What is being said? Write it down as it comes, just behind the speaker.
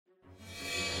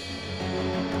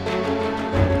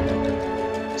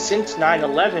since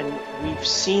 9/11, we've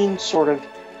seen sort of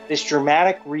this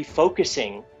dramatic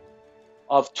refocusing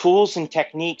of tools and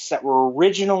techniques that were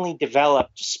originally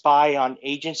developed to spy on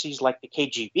agencies like the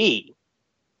KGB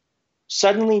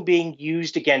suddenly being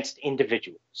used against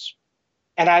individuals.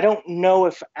 And I don't know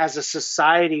if, as a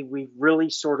society, we've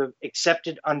really sort of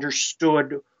accepted,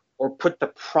 understood, or put the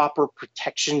proper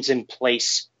protections in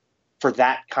place for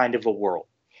that kind of a world.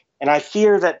 And I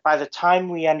fear that by the time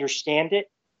we understand it,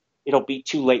 it'll be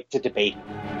too late to debate it.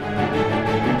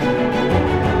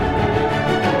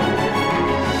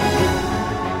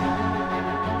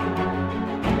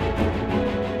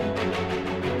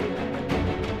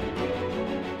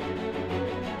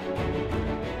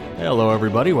 Hello,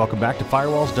 everybody. Welcome back to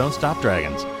Firewalls Don't Stop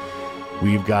Dragons.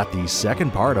 We've got the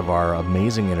second part of our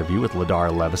amazing interview with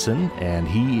Ladar Levison, and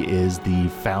he is the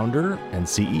founder and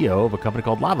CEO of a company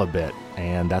called LavaBit,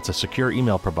 and that's a secure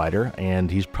email provider, and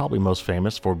he's probably most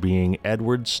famous for being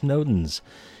Edward Snowden's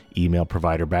email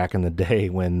provider back in the day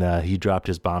when he dropped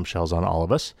his bombshells on all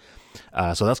of us.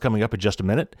 So that's coming up in just a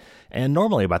minute. And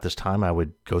normally about this time, I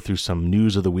would go through some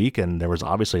news of the week, and there was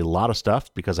obviously a lot of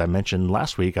stuff because I mentioned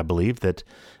last week, I believe, that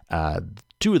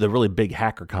two of the really big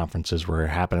hacker conferences were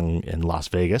happening in Las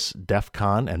Vegas, DEF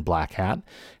CON and Black Hat.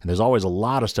 And there's always a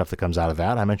lot of stuff that comes out of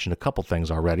that. I mentioned a couple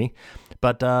things already,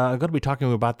 but I'm going to be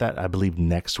talking about that, I believe,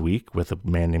 next week with a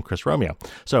man named Chris Romeo.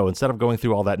 So instead of going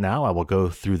through all that now, I will go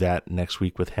through that next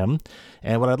week with him.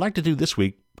 And what I'd like to do this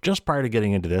week, just prior to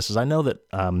getting into this, is I know that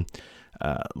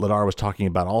Ladar was talking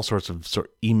about all sorts of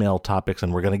email topics,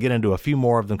 and we're going to get into a few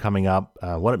more of them coming up,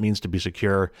 what it means to be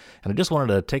secure. And I just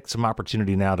wanted to take some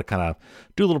opportunity now to kind of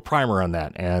do a little primer on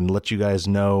that and let you guys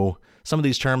know some of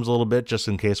these terms a little bit, just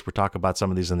in case we talk about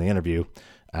some of these in the interview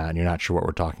and you're not sure what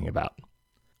we're talking about.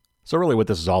 So really what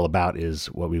this is all about is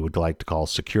what we would like to call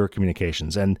secure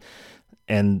communications. And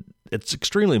it's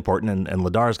extremely important, and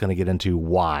Ladar is going to get into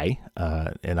why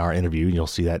in our interview. You'll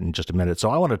see that in just a minute. So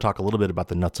I want to talk a little bit about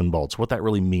the nuts and bolts, what that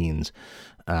really means,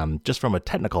 just from a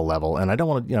technical level. And I don't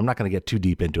want to, I'm not going to get too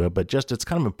deep into it, but just it's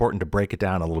kind of important to break it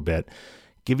down a little bit,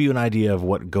 give you an idea of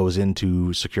what goes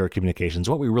into secure communications,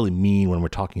 what we really mean when we're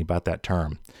talking about that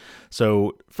term.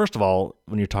 So first of all,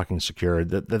 when you're talking secure,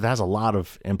 that has a lot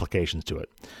of implications to it,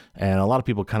 and a lot of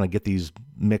people kind of get these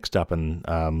mixed up, and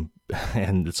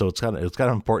so it's kind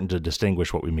of important to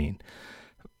distinguish what we mean.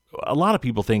 A lot of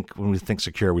people think when we think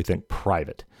secure, we think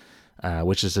private,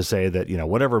 which is to say that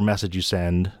whatever message you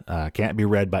send can't be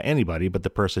read by anybody but the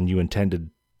person you intended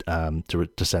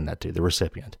to send that to, the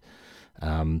recipient.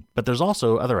 But there's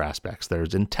also other aspects.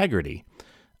 There's integrity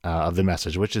of the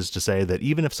message, which is to say that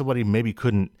even if somebody maybe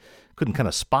couldn't kind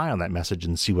of spy on that message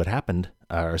and see what happened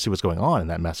or see what's going on in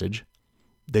that message,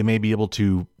 they may be able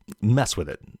to mess with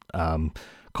it,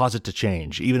 cause it to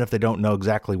change. Even if they don't know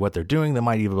exactly what they're doing, they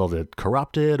might even be able to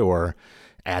corrupt it or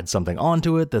add something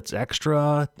onto it that's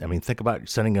extra. I mean, think about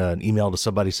sending an email to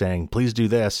somebody saying, please do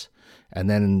this, and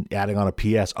then adding on a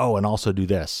PS, and also do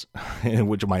this,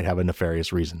 which might have a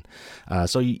nefarious reason.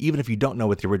 So even if you don't know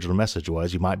what the original message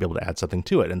was, you might be able to add something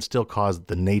to it and still cause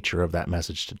the nature of that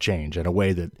message to change in a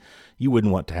way that you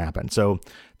wouldn't want to happen. So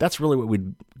that's really what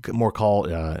we'd more call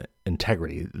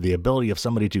integrity, the ability of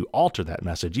somebody to alter that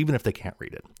message, even if they can't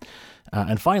read it.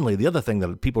 And finally, the other thing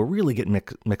that people really get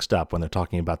mixed up when they're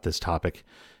talking about this topic,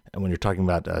 and when you're talking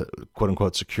about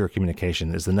quote-unquote secure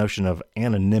communication, is the notion of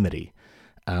anonymity.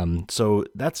 So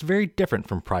that's very different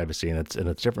from privacy, and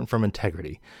it's different from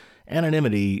integrity.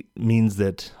 Anonymity means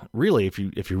that really, if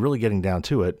you're really getting down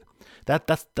to it,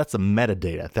 that's the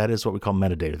metadata. That is what we call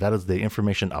metadata. That is the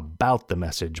information about the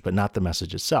message, but not the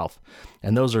message itself.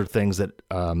 And those are things that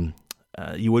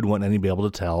you wouldn't want anybody able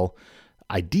to tell,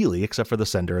 ideally, except for the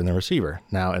sender and the receiver.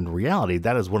 Now, in reality,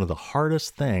 that is one of the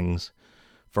hardest things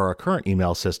for our current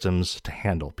email systems to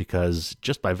handle, because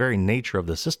just by very nature of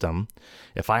the system,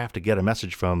 if I have to get a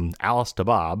message from Alice to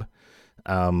Bob,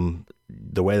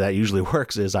 the way that usually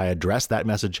works is I address that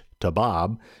message to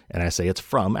Bob and I say it's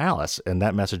from Alice, and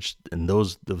that message and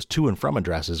those to and from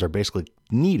addresses are basically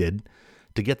needed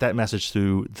to get that message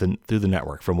through the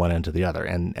network from one end to the other.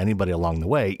 And anybody along the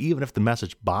way, even if the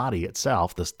message body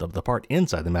itself, the part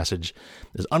inside the message,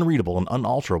 is unreadable and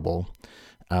unalterable,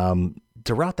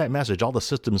 to route that message, all the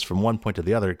systems from one point to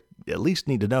the other at least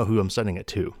need to know who I'm sending it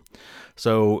to.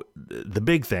 So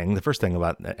the first thing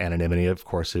about anonymity, of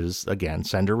course, is, again,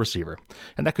 sender, receiver.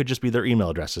 And that could just be their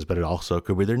email addresses, but it also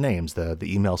could be their names. The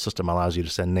email system allows you to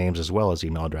send names as well as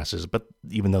email addresses, but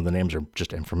even though the names are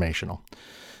just informational.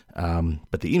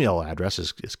 But the email address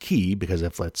is key, because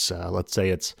if let's say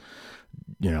it's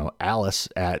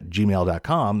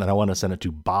alice@gmail.com, and I want to send it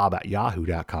to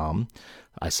bob@yahoo.com.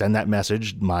 I send that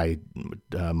message. My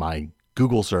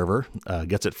Google server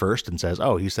gets it first and says,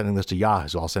 oh, he's sending this to Yahoo,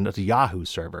 so I'll send it to Yahoo's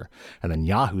server. And then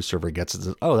Yahoo's server gets it and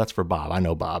says, oh, that's for Bob. I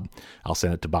know Bob. I'll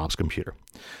send it to Bob's computer.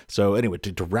 So anyway,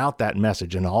 to route that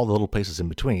message and all the little places in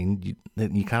between,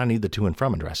 you kind of need the to and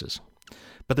from addresses.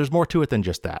 But there's more to it than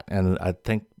just that. And I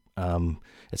think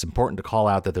it's important to call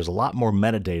out that there's a lot more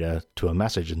metadata to a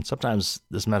message. And sometimes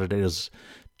this metadata is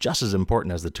just as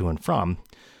important as the to and from.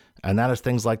 And that is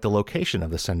things like the location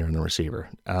of the sender and the receiver.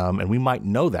 And we might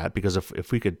know that because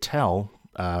if we could tell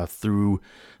through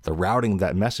the routing of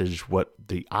that message what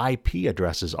the IP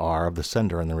addresses are of the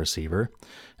sender and the receiver,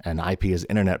 and IP is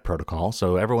Internet Protocol.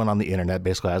 So everyone on the Internet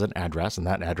basically has an address, and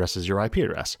that address is your IP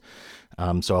address.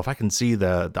 So if I can see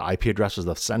the IP addresses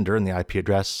of the sender and the IP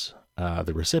address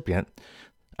the recipient,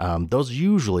 those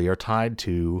usually are tied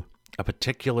to a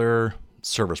particular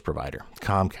service provider: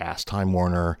 Comcast, Time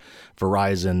Warner,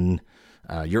 Verizon,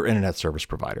 your internet service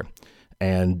provider.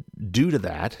 And due to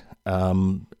that,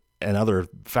 and other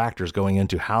factors going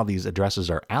into how these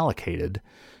addresses are allocated,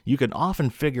 you can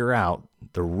often figure out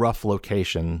the rough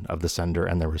location of the sender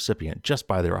and the recipient just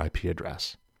by their IP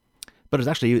address. But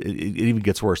it even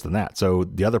gets worse than that. So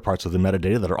the other parts of the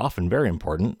metadata that are often very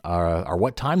important are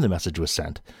what time the message was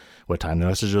sent, what time the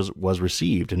message was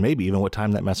received, and maybe even what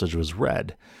time that message was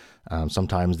read.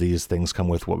 Sometimes these things come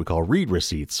with what we call read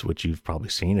receipts, which you've probably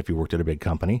seen if you worked at a big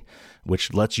company,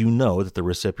 which lets you know that the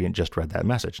recipient just read that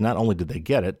message. Not only did they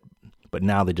get it, but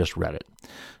now they just read it.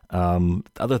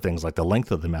 Other things like the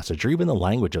length of the message or even the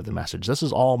language of the message. This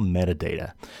is all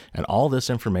metadata. And all this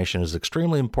information is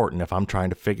extremely important if I'm trying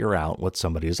to figure out what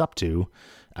somebody is up to,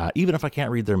 even if I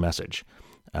can't read their message.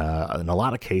 In a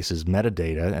lot of cases,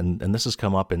 metadata, and this has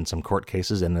come up in some court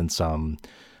cases and in some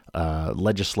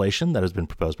legislation that has been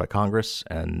proposed by Congress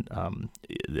and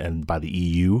by the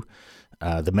EU,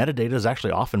 the metadata is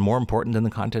actually often more important than the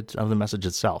content of the message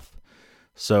itself.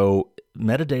 So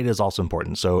metadata is also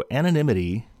important. So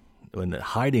anonymity, and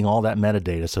hiding all that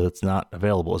metadata so it's not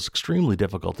available, is extremely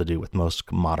difficult to do with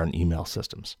most modern email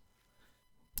systems.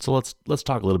 So let's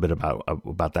talk a little bit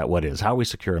about that. What is how we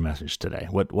secure a message today?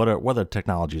 What are the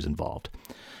technologies involved?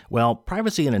 Well,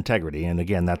 privacy and integrity, and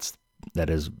again that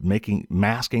is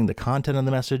masking the content of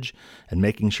the message and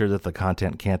making sure that the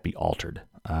content can't be altered.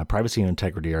 Privacy and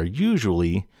integrity are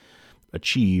usually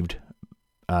achieved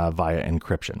via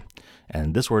encryption.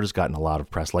 And this word has gotten a lot of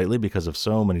press lately because of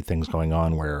so many things going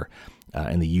on where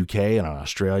in the UK and in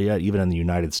Australia, even in the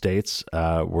United States,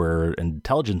 where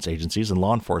intelligence agencies and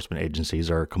law enforcement agencies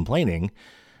are complaining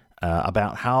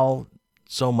about how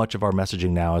so much of our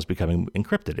messaging now is becoming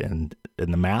encrypted. And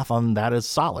the math on that is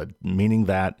solid, meaning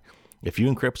that if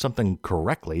you encrypt something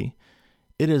correctly,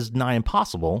 it is nigh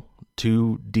impossible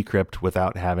to decrypt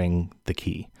without having the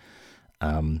key.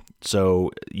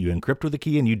 So you encrypt with the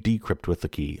key and you decrypt with the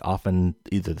key, often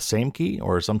either the same key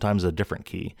or sometimes a different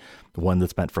key, one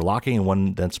that's meant for locking and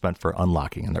one that's meant for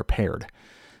unlocking, and they're paired.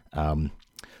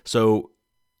 So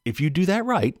if you do that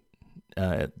right,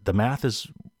 the math is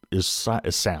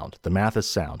sound. The math is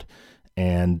sound,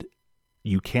 and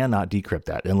you cannot decrypt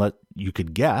that. And you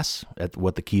could guess at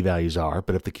what the key values are,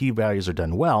 but if the key values are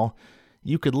done well,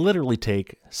 you could literally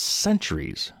take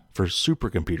centuries for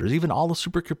supercomputers. Even all the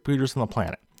supercomputers on the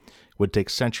planet would take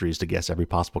centuries to guess every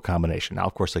possible combination. Now,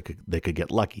 of course, they could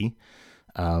get lucky,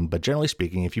 but generally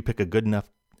speaking, if you pick a good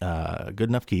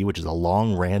enough key, which is a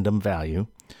long random value,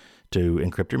 to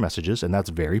encrypt your messages, and that's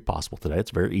very possible today.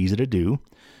 It's very easy to do.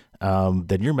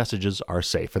 Then your messages are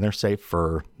safe, and they're safe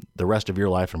for the rest of your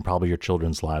life and probably your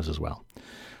children's lives as well.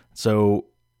 So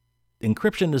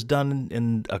encryption is done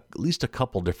in at least a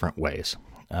couple different ways.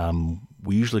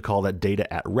 We usually call that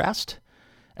data at rest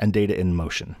and data in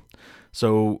motion.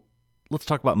 So let's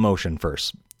talk about motion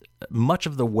first. Much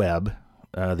of the web,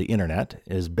 the internet,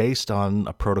 is based on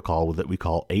a protocol that we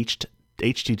call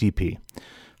HTTP,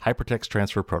 Hypertext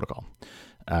Transfer Protocol.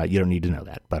 You don't need to know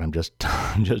that, but I'm just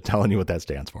telling you what that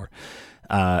stands for.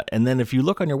 And then if you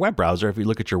look on your web browser, if you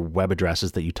look at your web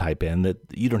addresses that you type in, that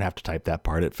you don't have to type that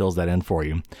part, it fills that in for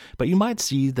you. But you might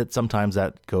see that sometimes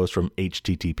that goes from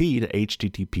HTTP to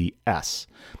HTTPS,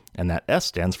 and that S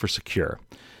stands for secure.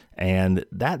 And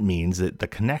that means that the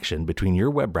connection between your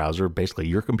web browser, basically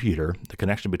your computer, the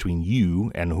connection between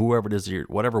you and whoever it is,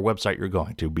 whatever website you're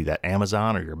going to, be that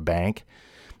Amazon or your bank,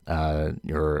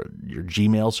 your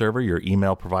Gmail server, your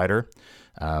email provider,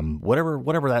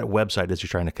 whatever that website is you're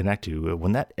trying to connect to,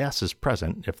 when that S is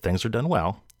present, if things are done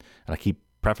well, and I keep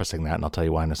prefacing that, and I'll tell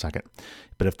you why in a second,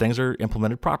 but if things are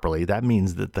implemented properly, that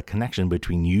means that the connection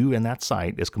between you and that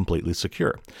site is completely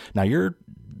secure. Now,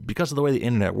 because of the way the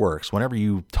internet works, whenever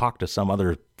you talk to some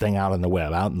other thing out on the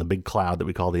web, out in the big cloud that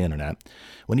we call the internet,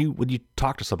 when you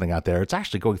talk to something out there, it's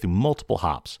actually going through multiple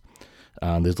hops.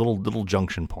 There's little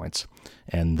junction points,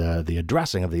 and the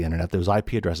addressing of the internet, those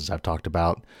IP addresses I've talked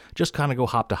about, just kind of go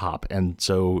hop to hop. And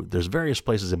so there's various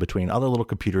places in between, other little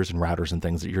computers and routers and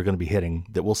things that you're going to be hitting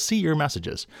that will see your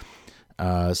messages.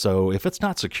 So if it's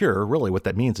not secure, really what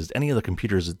that means is any of the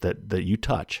computers that you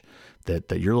touch,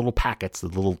 that your little packets, the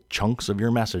little chunks of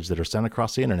your message that are sent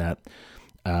across the internet,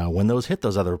 when those hit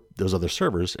those other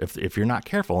servers, if you're not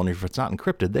careful and if it's not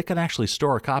encrypted, they can actually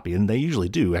store a copy, and they usually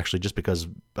do, actually, just because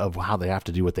of how they have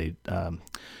to do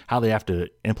how they have to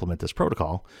implement this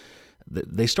protocol.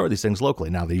 They store these things locally.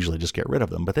 Now they usually just get rid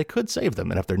of them, but they could save them.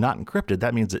 And if they're not encrypted,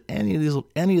 that means that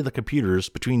any of the computers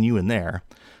between you and there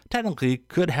technically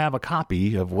could have a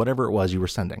copy of whatever it was you were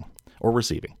sending or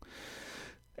receiving.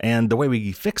 And the way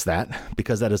we fix that,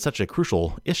 because that is such a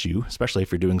crucial issue, especially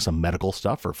if you're doing some medical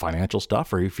stuff or financial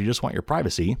stuff, or if you just want your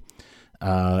privacy,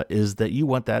 is that you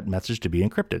want that message to be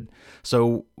encrypted.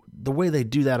 So the way they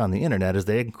do that on the internet is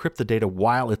they encrypt the data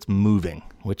while it's moving,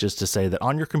 which is to say that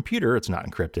on your computer, it's not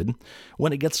encrypted.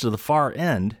 When it gets to the far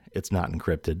end, it's not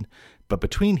encrypted. But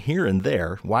between here and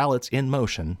there, while it's in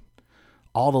motion,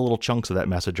 all the little chunks of that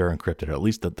message are encrypted, or at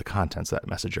least the contents of that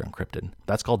message are encrypted.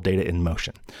 That's called data in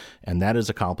motion. And that is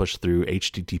accomplished through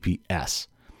HTTPS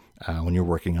when you're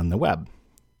working on the web.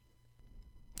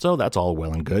 So that's all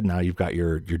well and good. Now you've got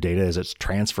your data as it's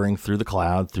transferring through the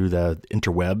cloud, through the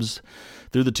interwebs,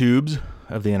 through the tubes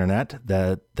of the internet,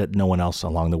 that no one else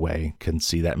along the way can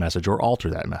see that message or alter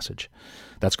that message.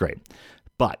 That's great.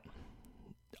 But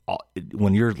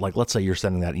when you're like, let's say you're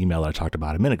sending that email that I talked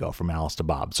about a minute ago from Alice to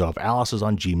Bob. So if Alice is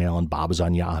on Gmail and Bob is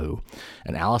on Yahoo,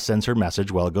 and Alice sends her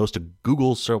message, well, it goes to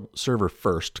Google's server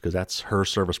first, because that's her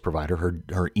service provider,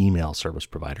 her email service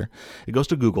provider. It goes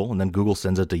to Google, and then Google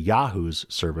sends it to Yahoo's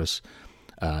service,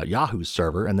 Yahoo's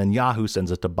server, and then Yahoo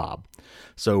sends it to Bob.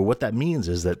 So what that means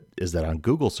is that on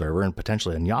Google's server and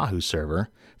potentially on Yahoo's server,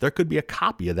 there could be a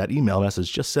copy of that email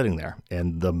message just sitting there.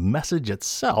 And the message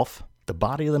itself, the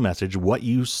body of the message, what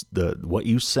you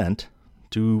sent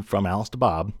from Alice to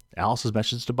Bob, Alice's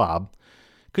message to Bob,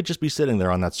 could just be sitting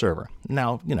there on that server.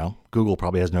 Now, Google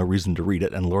probably has no reason to read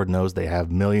it, and Lord knows they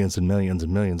have millions and millions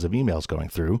and millions of emails going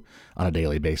through on a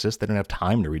daily basis. They don't have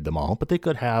time to read them all, but they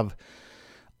could have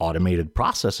automated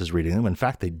processes reading them. In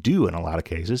fact, they do in a lot of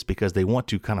cases, because they want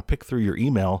to kind of pick through your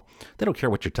email. They don't care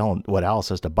what you're telling, what Alice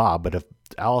says to Bob, but if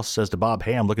Alice says to Bob,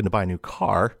 hey, I'm looking to buy a new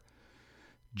car,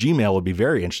 Gmail would be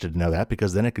very interested to know that,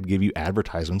 because then it could give you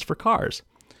advertisements for cars.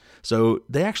 So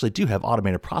they actually do have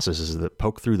automated processes that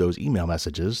poke through those email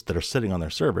messages that are sitting on their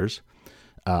servers,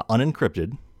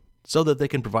 unencrypted, so that they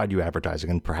can provide you advertising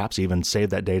and perhaps even save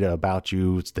that data about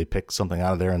you. They pick something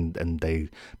out of there and they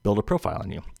build a profile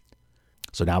on you.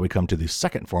 So now we come to the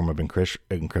second form of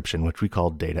encryption, which we call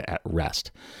data at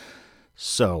rest.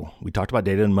 So we talked about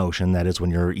data in motion. That is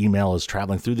when your email is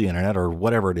traveling through the internet, or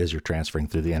whatever it is you're transferring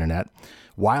through the internet.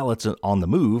 While it's on the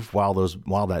move, while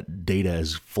that data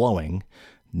is flowing,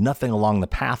 nothing along the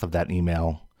path of that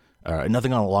email,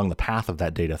 nothing along the path of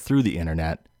that data through the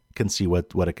internet can see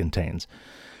what it contains.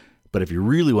 But if you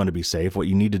really want to be safe, what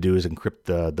you need to do is encrypt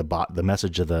the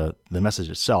message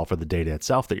itself, or the data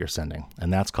itself that you're sending,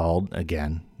 and that's called,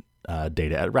 again,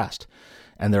 data at rest.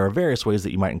 And there are various ways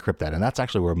that you might encrypt that, and that's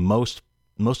actually where most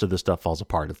of this stuff falls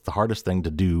apart. It's the hardest thing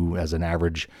to do as an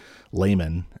average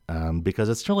layman, because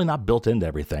it's really not built into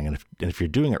everything. And if you're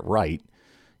doing it right,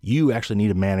 you actually need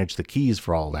to manage the keys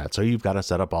for all that. So you've got to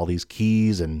set up all these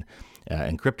keys and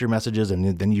encrypt your messages,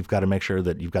 and then you've got to make sure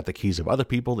that you've got the keys of other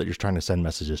people that you're trying to send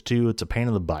messages to. It's a pain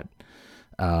in the butt.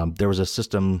 There was a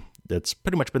system that's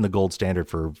pretty much been the gold standard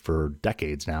for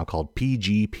decades now called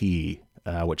PGP,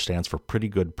 which stands for Pretty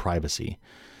Good Privacy.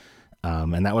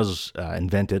 And that was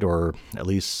invented, or at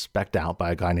least spec'd out,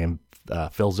 by a guy named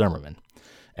Phil Zimmerman.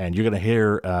 And you're going to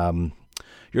hear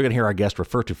our guest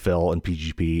refer to Phil and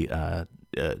PGP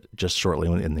just shortly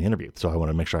in the interview. So I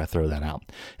want to make sure I throw that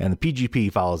out. And the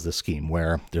PGP follows this scheme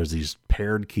where there's these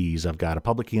paired keys. I've got a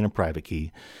public key and a private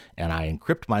key, and I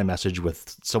encrypt my message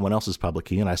with someone else's public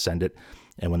key, and I send it.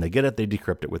 And when they get it, they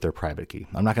decrypt it with their private key.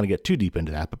 I'm not going to get too deep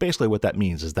into that, but basically what that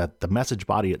means is that the message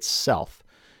body itself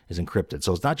is encrypted.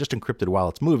 So it's not just encrypted while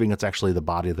it's moving, it's actually the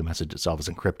body of the message itself is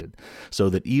encrypted. So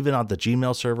that even on the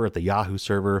Gmail server, at the Yahoo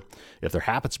server, if there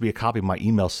happens to be a copy of my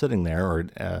email sitting there,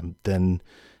 then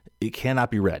it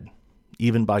cannot be read,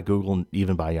 even by Google,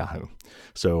 even by Yahoo.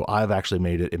 So I've actually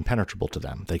made it impenetrable to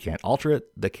them. They can't alter it,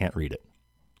 they can't read it.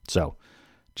 So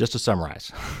just to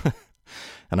summarize,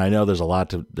 and I know there's a lot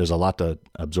to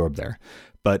absorb there,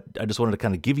 But I just wanted to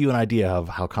kind of give you an idea of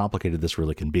how complicated this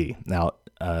really can be. Now,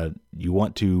 you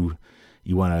want to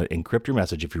encrypt your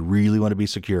message if you really want to be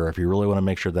secure, if you really want to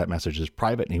make sure that message is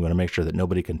private and you want to make sure that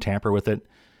nobody can tamper with it,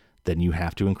 then you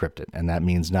have to encrypt it. And that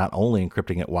means not only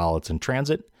encrypting it while it's in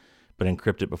transit, but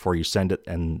encrypt it before you send it,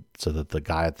 and so that the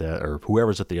guy or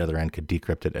whoever's at the other end could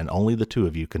decrypt it, and only the two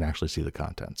of you can actually see the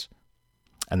contents.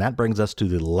 And that brings us to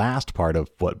the last part of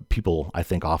what people, I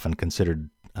think, often considered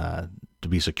to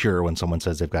be secure when someone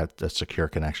says they've got a secure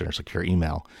connection or secure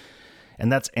email.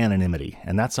 And that's anonymity.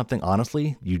 And that's something,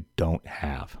 honestly, you don't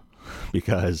have.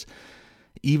 Because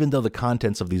even though the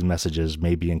contents of these messages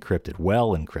may be encrypted,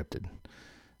 well encrypted,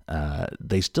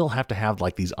 they still have to have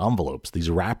like these envelopes, these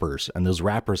wrappers, and those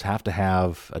wrappers have to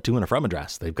have a to and a from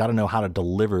address. They've got to know how to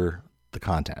deliver the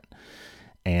content.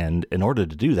 And in order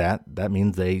to do that, that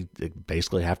means they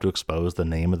basically have to expose the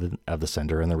name of the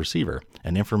sender and the receiver,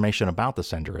 and information about the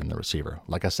sender and the receiver.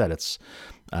 Like I said, it's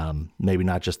maybe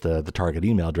not just the target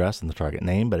email address and the target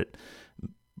name, but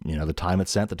the time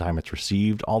it's sent, the time it's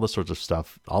received, all this sorts of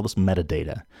stuff, all this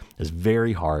metadata is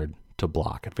very hard to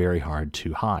block, very hard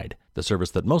to hide. The service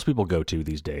that most people go to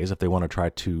these days, if they want to try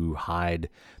to hide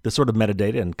this sort of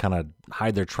metadata and kind of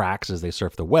hide their tracks as they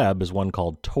surf the web, is one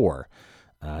called Tor.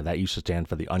 That used to stand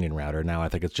for the Onion Router. Now I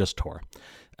think it's just Tor.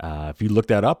 If you look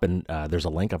that up, and there's a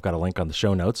link, I've got a link on the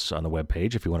show notes on the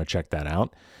webpage if you want to check that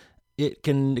out. It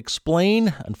can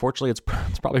explain, unfortunately, it's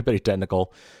probably pretty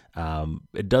technical.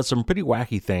 It does some pretty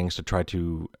wacky things to try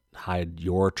to hide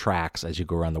your tracks as you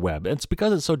go around the web. It's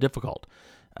because it's so difficult.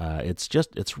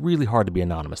 It's really hard to be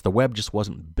anonymous. The web just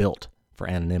wasn't built for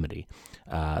anonymity.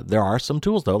 There are some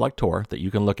tools, though, like Tor, that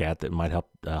you can look at that might help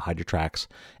hide your tracks,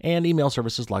 and email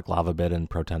services like LavaBit and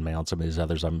ProtonMail and some of these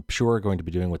others, I'm sure, are going to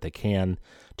be doing what they can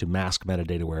to mask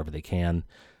metadata wherever they can.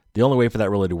 The only way for that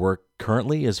really to work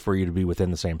currently is for you to be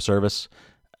within the same service,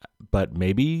 but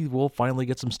maybe we'll finally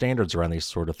get some standards around these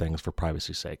sort of things for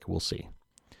privacy's sake. We'll see.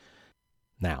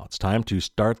 Now, it's time to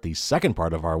start the second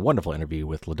part of our wonderful interview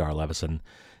with Ladar Levison,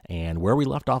 and where we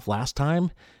left off last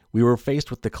time, we were faced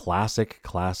with the classic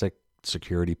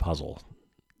security puzzle.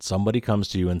 Somebody comes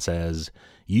to you and says,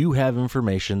 you have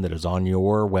information that is on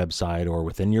your website or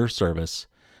within your service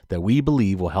that we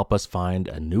believe will help us find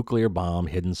a nuclear bomb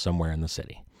hidden somewhere in the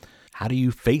city. How do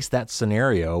you face that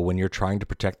scenario when you're trying to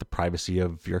protect the privacy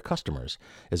of your customers?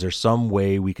 Is there some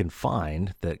way we can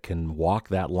find that can walk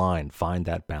that line, find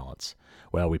that balance?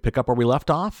 Well, we pick up where we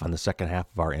left off on the second half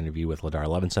of our interview with Ladar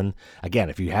Levison. Again,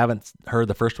 if you haven't heard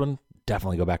the first one,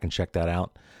 definitely go back and check that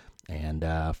out. And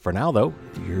for now, though,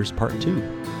 here's part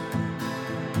 2.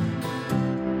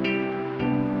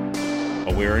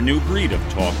 We're a new breed of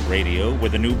talk radio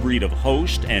with a new breed of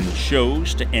host and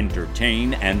shows to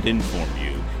entertain and inform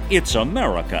you. It's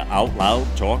America Out Loud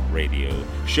Talk Radio.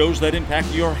 Shows that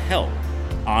impact your health,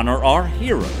 honor our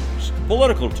heroes,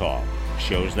 political talk,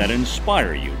 shows that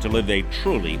inspire you to live a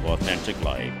truly authentic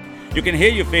life. You can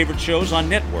hear your favorite shows on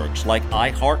networks like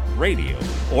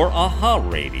iHeartRadio or AHA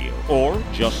Radio, or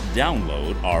just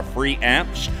download our free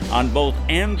apps on both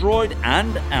Android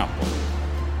and Apple.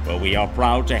 Well, we are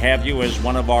proud to have you as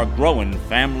one of our growing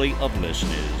family of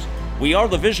listeners. We are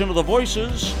the Vision of the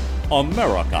Voices,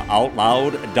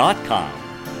 AmericaOutloud.com.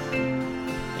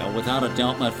 Well, without a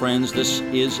doubt, my friends, this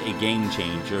is a game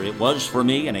changer. It was for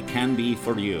me, and it can be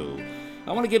for you.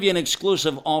 I want to give you an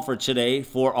exclusive offer today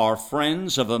for our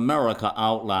friends of America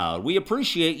Out Loud. We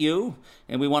appreciate you,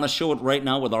 and we want to show it right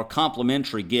now with our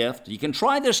complimentary gift. You can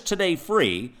try this today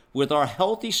free with our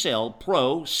Healthy Cell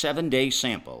Pro 7-day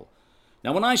sample.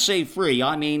 Now, when I say free,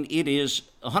 I mean it is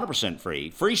 100%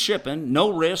 free. Free shipping,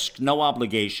 no risk, no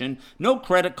obligation, no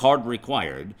credit card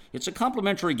required. It's a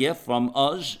complimentary gift from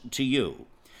us to you.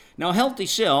 Now, Healthy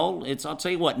Cell, I'll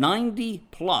tell you what, 90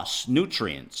 plus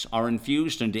nutrients are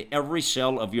infused into every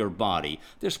cell of your body.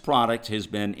 This product has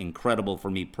been incredible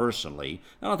for me personally.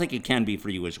 I don't think it can be for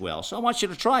you as well, so I want you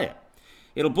to try it.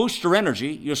 It'll boost your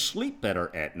energy, you'll sleep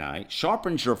better at night,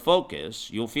 sharpens your focus,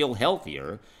 you'll feel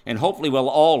healthier, and hopefully we'll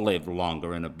all live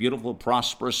longer in a beautiful,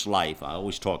 prosperous life I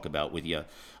always talk about with you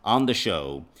on the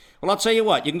show. Well, I'll tell you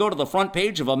what, you can go to the front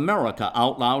page of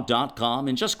AmericaOutloud.com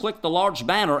and just click the large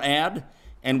banner ad,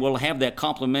 and we'll have that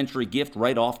complimentary gift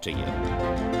right off to you.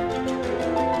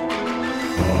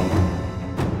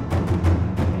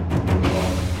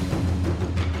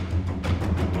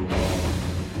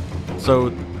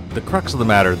 So the crux of the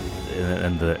matter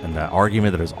and the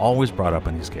argument that is always brought up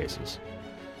in these cases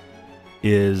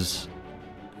is,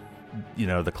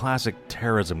 the classic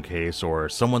terrorism case, or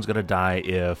someone's going to die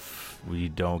if we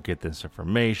don't get this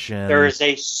information.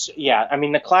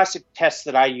 The classic test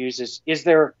that I use is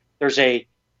there's a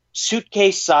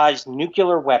suitcase-sized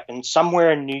nuclear weapon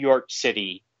somewhere in New York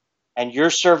City, and your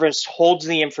service holds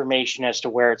the information as to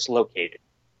where it's located.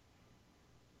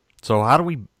 So how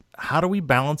do we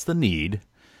balance the need?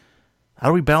 How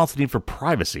do we balance the need for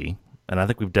privacy? And I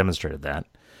think we've demonstrated that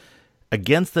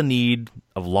against the need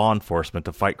of law enforcement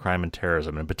to fight crime and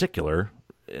terrorism, in particular,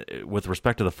 with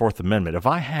respect to the Fourth Amendment. If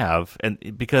I have,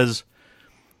 and because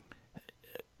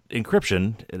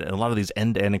encryption, and a lot of these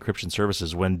end-to-end encryption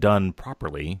services, when done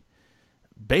properly,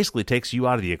 basically takes you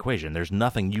out of the equation. There's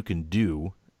nothing you can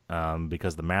do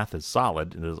because the math is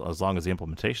solid, as long as the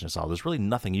implementation is solid. There's really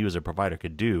nothing you as a provider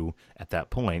could do at that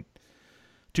point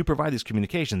to provide these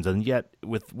communications. And yet,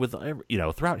 with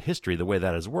throughout history, the way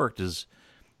that has worked is,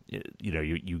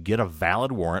 you get a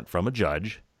valid warrant from a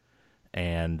judge,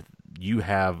 and you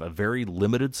have a very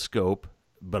limited scope,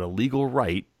 but a legal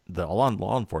right, the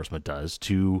law enforcement does,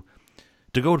 to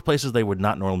go to places they would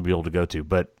not normally be able to go to.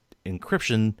 But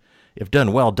encryption, if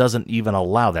done well, doesn't even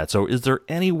allow that. So is there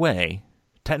any way,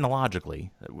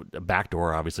 technologically, a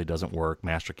backdoor obviously doesn't work,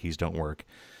 master keys don't work.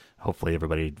 Hopefully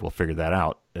everybody will figure that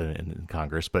out in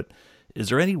Congress. But is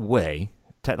there any way,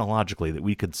 technologically, that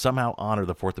we could somehow honor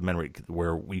the Fourth Amendment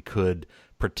where we could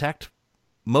protect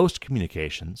most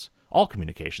communications, all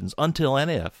communications, until and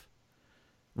if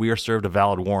we are served a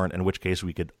valid warrant, in which case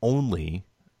we could only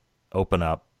open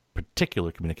up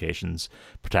particular communications,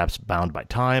 perhaps bound by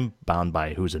time, bound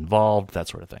by who's involved, that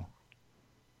sort of thing?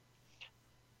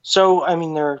 So, I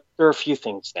mean, there are a few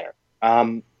things there.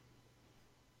 I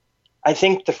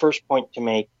think the first point to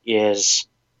make is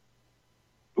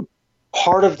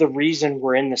part of the reason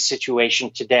we're in this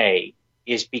situation today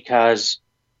is because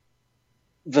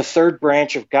the third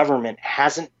branch of government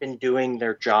hasn't been doing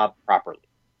their job properly.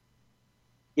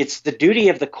 It's the duty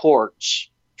of the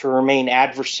courts to remain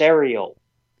adversarial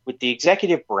with the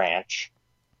executive branch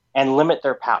and limit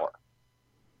their power.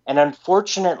 And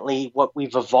unfortunately, what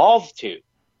we've evolved to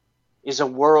is a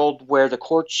world where the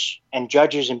courts and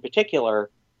judges in particular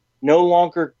no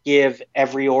longer give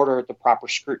every order the proper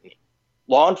scrutiny.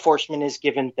 Law enforcement is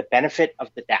given the benefit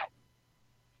of the doubt,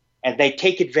 and they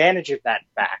take advantage of that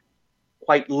fact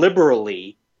quite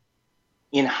liberally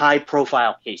in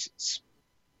high-profile cases.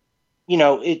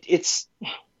 It's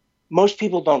most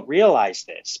people don't realize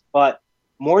this, but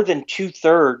more than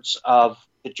 2/3 of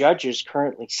the judges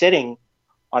currently sitting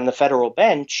on the federal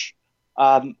bench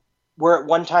were at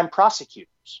one time prosecutors.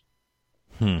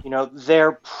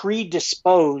 They're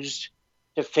predisposed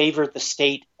to favor the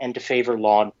state and to favor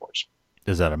law enforcement.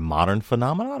 Is that a modern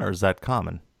phenomenon, or is that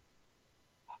common?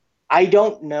 I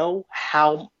don't know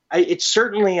how. It's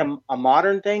certainly a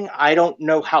modern thing. I don't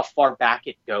know how far back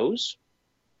it goes,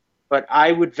 but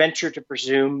I would venture to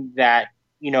presume that,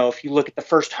 if you look at the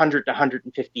first 100 to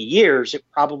 150 years, it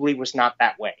probably was not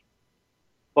that way.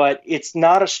 But it's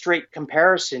not a straight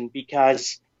comparison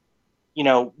because,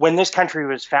 when this country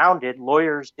was founded,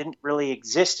 lawyers didn't really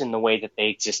exist in the way that they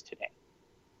exist today.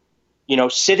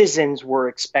 Citizens were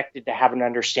expected to have an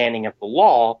understanding of the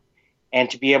law and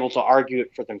to be able to argue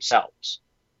it for themselves.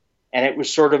 And it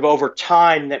was sort of over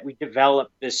time that we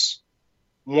developed this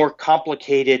more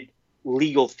complicated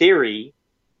legal theory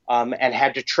and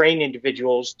had to train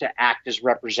individuals to act as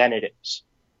representatives.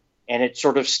 And it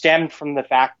sort of stemmed from the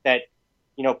fact that,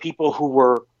 people who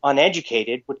were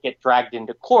uneducated would get dragged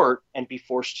into court and be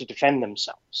forced to defend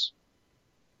themselves.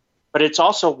 But it's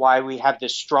also why we have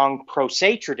this strong pro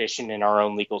se tradition in our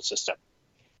own legal system,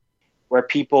 where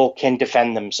people can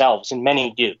defend themselves, and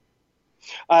many do.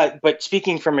 But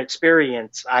speaking from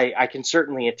experience, I can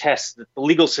certainly attest that the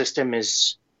legal system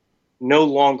is no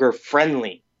longer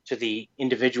friendly to the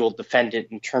individual defendant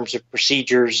in terms of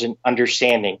procedures and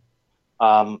understanding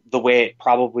the way it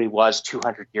probably was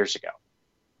 200 years ago.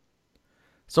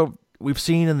 So we've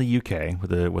seen in the UK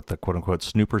with the quote unquote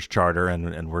Snoopers Charter,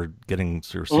 and we're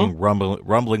seeing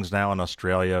rumblings now in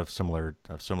Australia of similar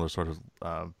sort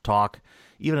of talk.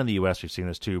 Even in the US, we've seen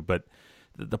this too. But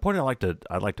the point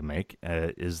I'd like to make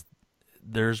is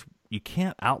you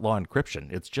can't outlaw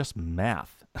encryption. It's just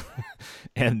math,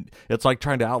 and it's like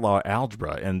trying to outlaw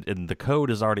algebra. And the code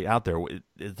is already out there.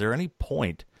 Is there any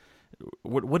point?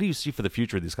 What do you see for the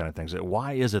future of these kind of things?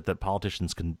 Why is it that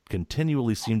politicians can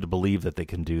continually seem to believe that they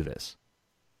can do this?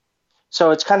 So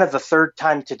it's kind of the third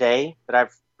time today that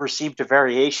I've received a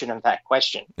variation of that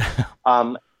question.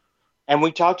 And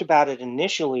we talked about it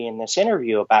initially in this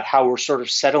interview about how we're sort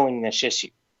of settling this issue.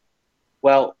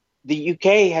 Well, the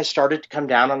UK has started to come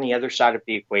down on the other side of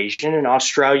the equation, and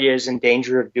Australia is in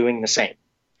danger of doing the same.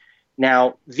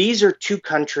 Now, these are two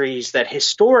countries that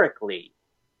historically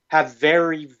have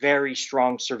very, very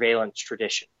strong surveillance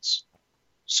traditions.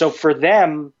 So for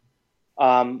them,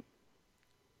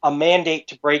 a mandate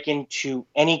to break into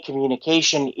any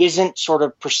communication isn't sort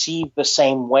of perceived the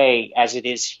same way as it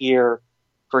is here,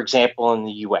 for example, in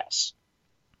the US.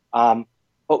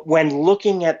 But when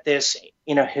looking at this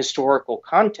in a historical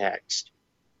context,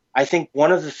 I think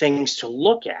one of the things to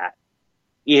look at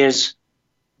is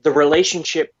the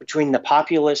relationship between the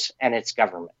populace and its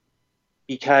government.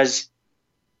 Because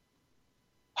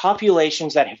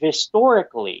populations that have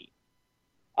historically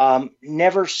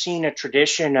never seen a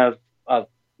tradition of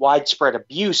widespread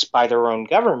abuse by their own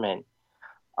government,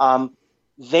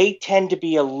 they tend to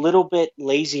be a little bit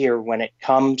lazier when it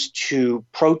comes to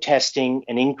protesting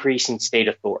an increase in state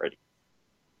authority.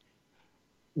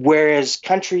 Whereas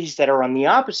countries that are on the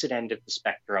opposite end of the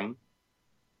spectrum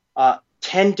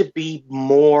tend to be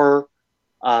more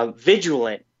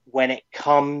vigilant when it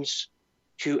comes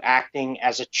to acting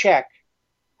as a check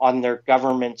on their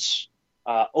government's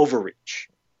overreach.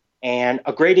 And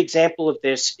a great example of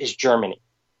this is Germany.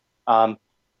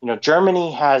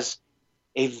 Germany has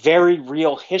a very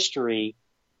real history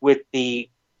with the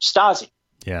Stasi.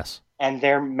 Yes. And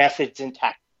their methods and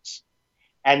tactics.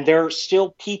 And there are still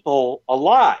people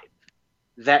alive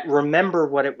that remember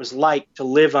what it was like to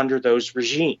live under those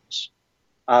regimes.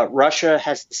 Russia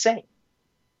has the same.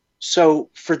 So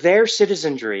for their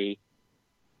citizenry,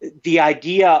 the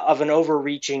idea of an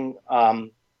overreaching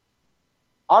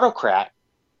autocrat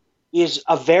is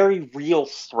a very real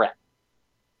threat.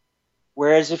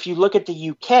 Whereas if you look at the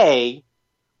UK,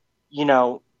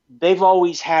 they've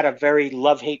always had a very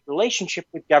love-hate relationship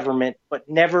with government, but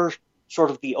never sort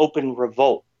of the open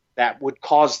revolt that would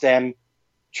cause them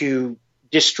to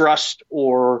distrust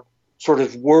or sort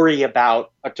of worry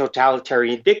about a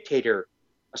totalitarian dictator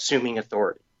assuming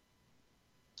authority.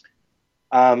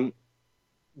 The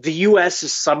US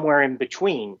is somewhere in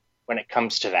between when it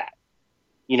comes to that.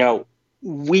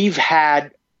 We've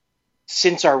had,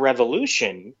 since our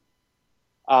revolution,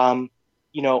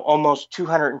 almost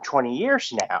 220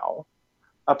 years now,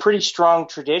 a pretty strong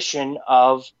tradition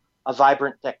of a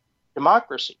vibrant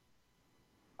democracy.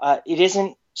 It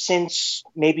isn't since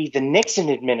maybe the Nixon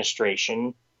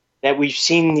administration that we've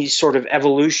seen these sort of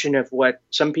evolution of what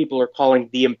some people are calling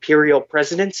the imperial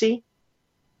presidency.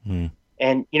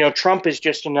 And, Trump is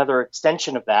just another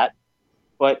extension of that.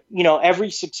 But, every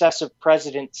successive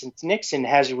president since Nixon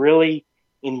has really,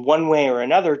 in one way or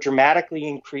another, dramatically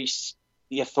increased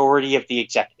the authority of the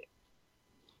executive.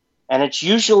 And it's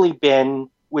usually been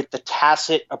with the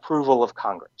tacit approval of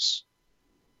Congress,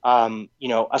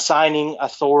 assigning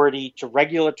authority to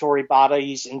regulatory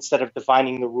bodies instead of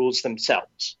defining the rules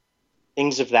themselves,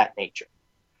 things of that nature.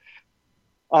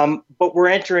 But we're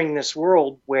entering this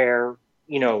world where,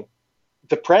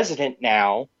 the president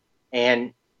now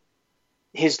and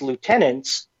his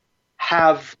lieutenants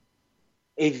have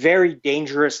a very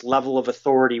dangerous level of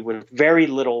authority with very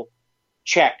little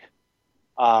check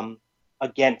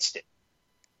against it.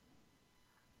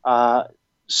 But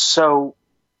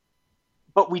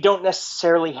we don't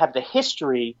necessarily have the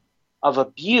history of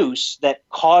abuse that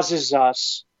causes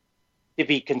us to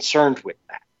be concerned with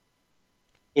that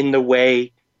in the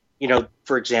way,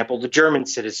 for example, the German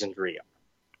citizenry are.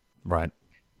 Right.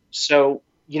 So,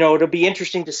 it'll be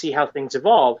interesting to see how things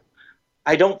evolve.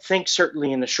 I don't think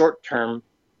certainly in the short term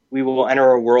we will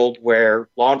enter a world where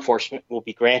law enforcement will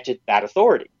be granted that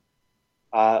authority.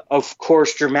 Of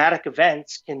course, dramatic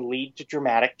events can lead to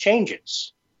dramatic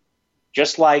changes.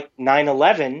 Just like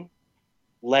 9/11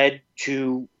 led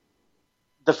to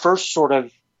the first sort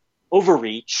of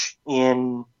overreach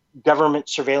in government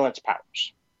surveillance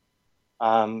powers.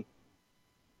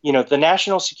 The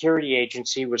National Security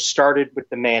Agency was started with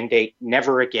the mandate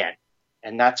never again,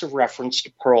 and that's a reference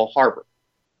to Pearl Harbor.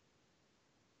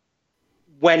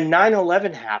 When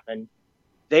 9/11 happened,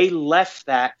 they left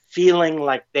that feeling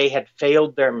like they had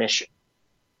failed their mission.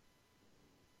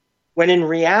 When in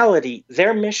reality,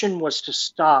 their mission was to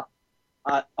stop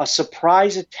a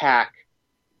surprise attack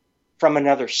from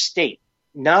another state,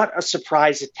 not a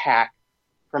surprise attack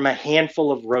from a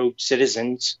handful of rogue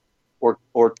citizens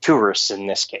or tourists in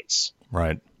this case.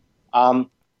 Right.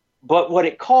 But what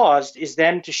it caused is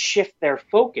them to shift their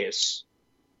focus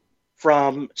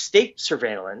from state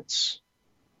surveillance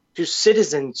to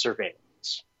citizen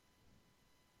surveillance.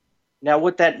 Now,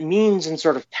 what that means in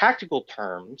sort of tactical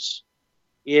terms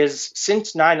is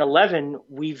since 9/11,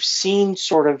 we've seen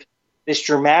sort of this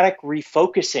dramatic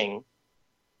refocusing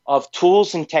of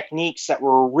tools and techniques that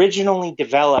were originally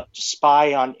developed to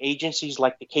spy on agencies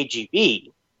like the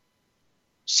KGB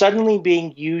suddenly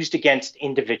being used against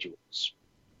individuals.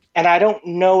 And I don't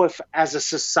know if as a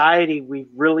society we've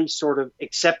really sort of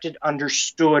accepted,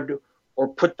 understood, or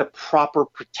put the proper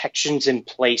protections in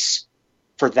place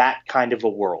for that kind of a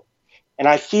world. And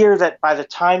I fear that by the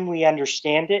time we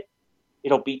understand it,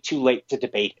 it'll be too late to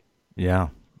debate it. Yeah.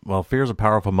 Well, fear is a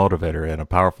powerful motivator and a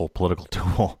powerful political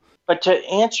tool. But to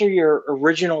answer your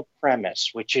original premise,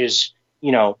 which is,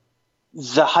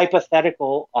 the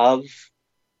hypothetical of,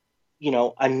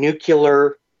 a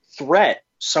nuclear threat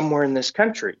somewhere in this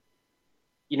country,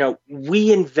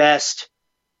 we invest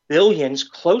billions,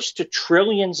 close to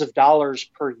trillions of dollars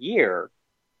per year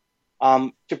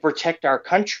to protect our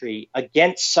country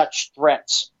against such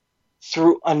threats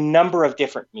through a number of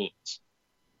different means.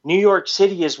 New York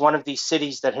City is one of these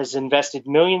cities that has invested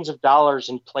millions of dollars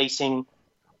in placing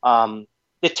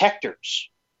detectors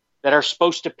that are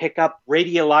supposed to pick up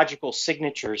radiological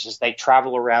signatures as they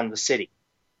travel around the city.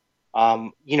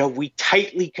 We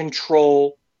tightly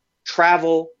control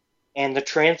travel and the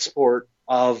transport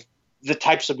of the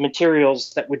types of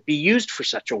materials that would be used for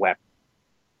such a weapon.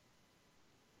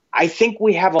 I think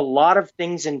we have a lot of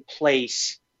things in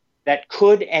place that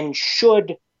could and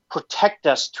should protect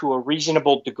us to a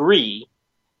reasonable degree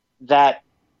that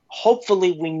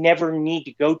hopefully we never need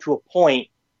to go to a point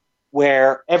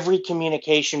where every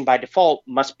communication by default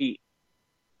must be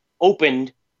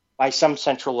opened by some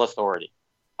central authority.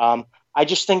 I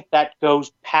just think that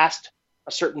goes past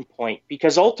a certain point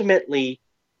because ultimately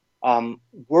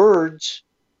words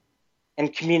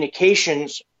and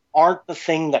communications aren't the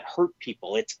thing that hurt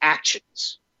people, it's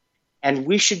actions. And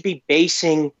we should be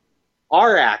basing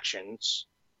our actions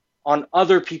on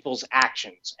other people's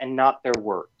actions and not their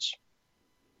words.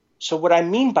 So what I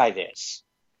mean by this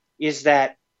is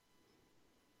that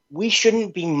we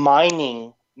shouldn't be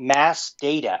mining mass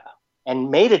data and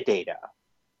metadata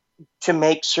to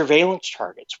make surveillance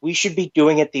targets. We should be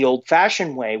doing it the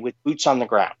old-fashioned way with boots on the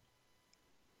ground.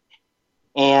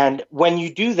 And when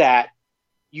you do that,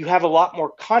 you have a lot more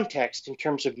context in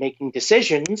terms of making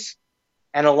decisions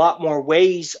and a lot more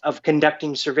ways of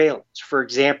conducting surveillance. For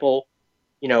example,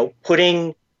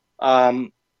 putting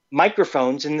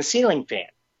microphones in the ceiling fan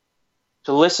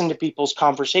to listen to people's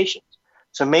conversations.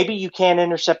 So maybe you can't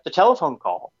intercept the telephone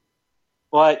call,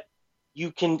 but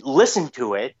you can listen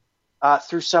to it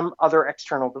through some other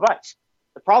external device.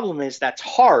 The problem is that's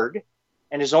hard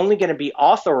and is only going to be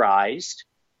authorized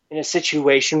in a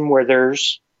situation where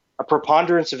there's a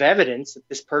preponderance of evidence that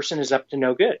this person is up to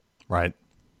no good. Right.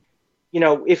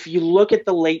 If you look at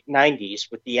the late 90s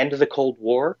with the end of the Cold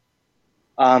War,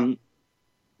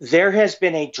 there has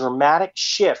been a dramatic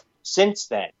shift since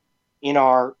then in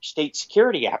our state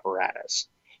security apparatus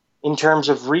in terms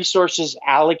of resources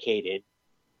allocated,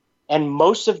 and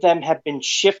most of them have been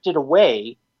shifted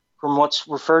away from what's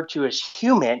referred to as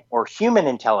human or human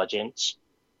intelligence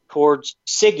towards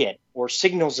SIGINT or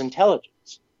signals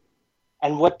intelligence.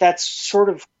 And what that's sort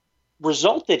of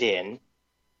resulted in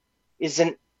is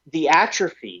the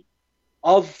atrophy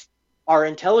of our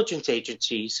intelligence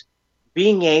agencies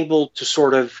being able to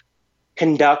sort of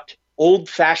conduct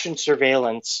old-fashioned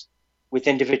surveillance with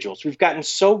individuals. We've gotten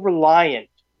so reliant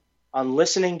on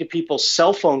listening to people's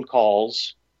cell phone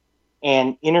calls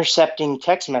and intercepting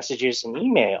text messages and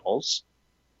emails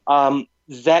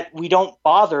that we don't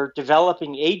bother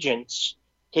developing agents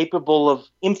capable of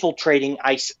infiltrating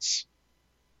ISIS,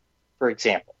 for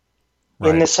example,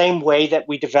 in the same way that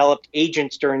we developed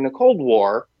agents during the Cold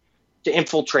War to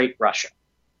infiltrate Russia.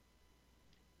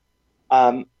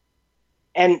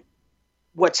 And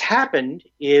what's happened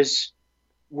is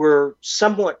we're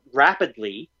somewhat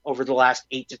rapidly, over the last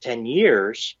 8 to 10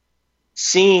 years,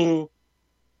 seeing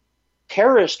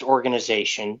terrorist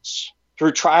organizations,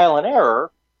 through trial and error,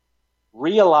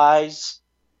 realize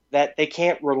that they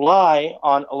can't rely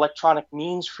on electronic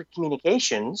means for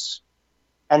communications,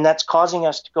 and that's causing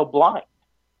us to go blind.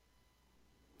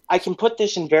 I can put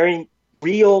this in very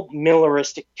real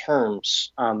Milleristic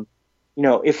terms.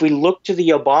 If we look to the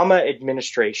Obama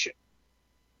administration,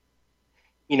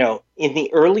 in the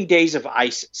early days of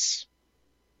ISIS,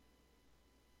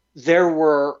 there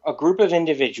were a group of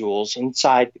individuals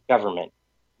inside the government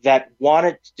that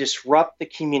wanted to disrupt the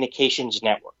communications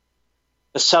network,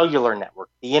 the cellular network,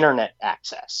 the internet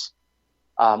access,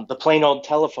 the plain old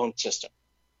telephone system,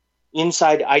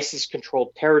 inside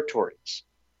ISIS-controlled territories,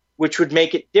 which would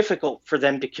make it difficult for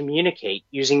them to communicate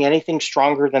using anything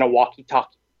stronger than a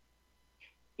walkie-talkie.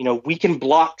 We can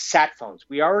block sat phones.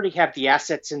 We already have the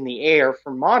assets in the air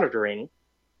for monitoring.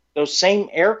 Those same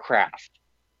aircraft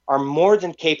are more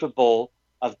than capable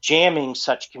of jamming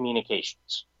such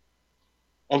communications.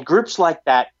 And groups like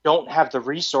that don't have the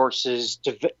resources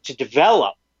to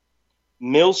develop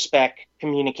mil-spec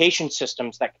communication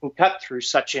systems that can cut through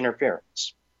such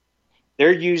interference.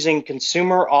 They're using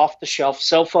consumer off-the-shelf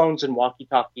cell phones and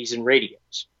walkie-talkies and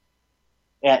radios.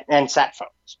 and sat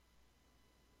phones.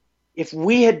 If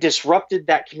we had disrupted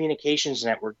that communications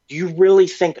network, do you really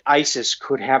think ISIS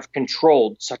could have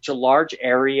controlled such a large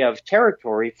area of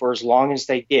territory for as long as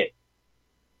they did?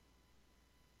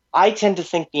 I tend to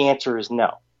think the answer is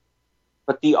no.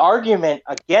 But the argument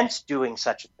against doing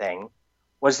such a thing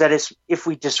was that if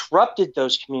we disrupted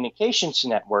those communications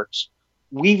networks,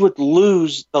 we would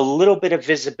lose the little bit of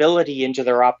visibility into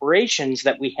their operations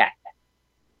that we had,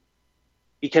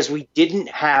 because we didn't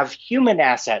have human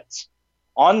assets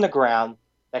on the ground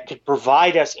that could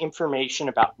provide us information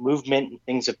about movement and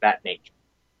things of that nature.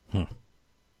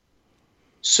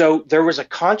 So there was a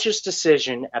conscious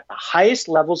decision at the highest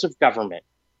levels of government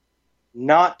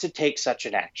not to take such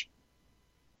an action.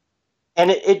 And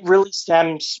it really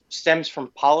stems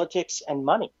from politics and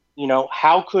money. You know,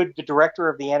 how could the director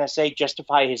of the NSA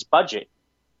justify his budget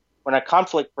when a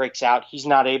conflict breaks out? He's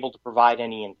not able to provide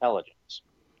any intelligence.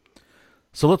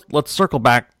 So let's circle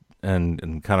back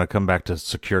and kind of come back to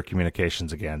secure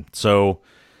communications again. So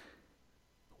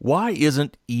why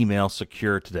isn't email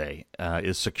secure today?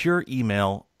 Is secure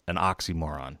email an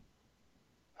oxymoron?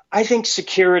 I think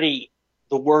security,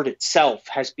 the word itself,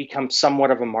 has become somewhat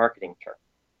of a marketing term.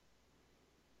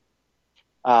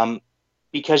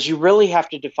 Because you really have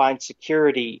to define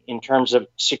security in terms of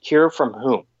secure from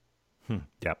whom.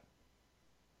 Yep.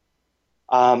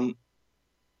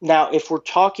 Now, if we're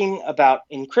talking about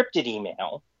encrypted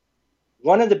email,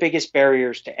 one of the biggest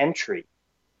barriers to entry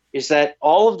is that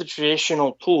all of the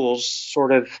traditional tools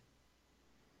sort of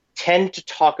tend to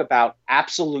talk about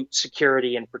absolute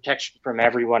security and protection from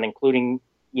everyone, including,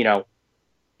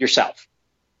 yourself.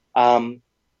 And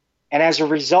as a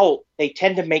result, they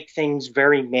tend to make things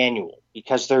very manual,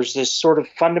 because there's this sort of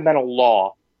fundamental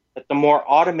law that the more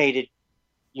automated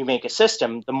you make a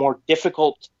system, the more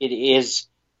difficult it is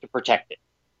to protect it.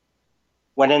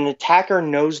 When an attacker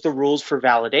knows the rules for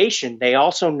validation, they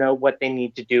also know what they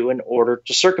need to do in order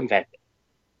to circumvent it,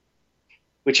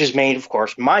 which has made, of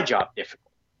course, my job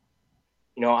difficult.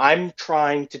 I'm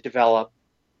trying to develop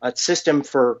a system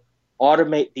for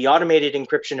the automated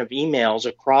encryption of emails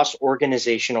across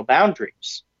organizational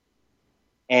boundaries.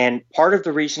 And part of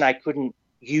the reason I couldn't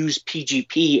use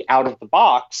PGP out of the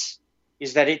box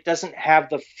is that it doesn't have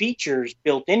the features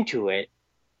built into it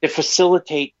to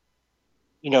facilitate,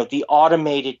 the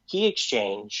automated key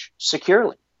exchange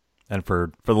securely. And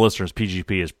for the listeners,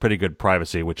 PGP is pretty good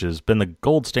privacy, which has been the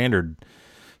gold standard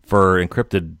for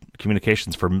encrypted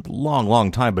communications for a long,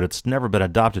 long time, but it's never been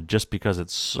adopted just because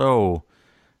it's so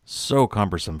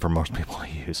cumbersome for most people to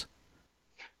use.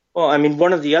 Well, I mean,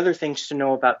 one of the other things to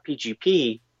know about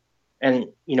PGP, and,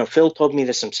 Phil told me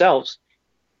this himself,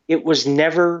 it was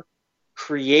never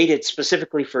created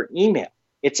specifically for email.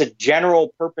 It's a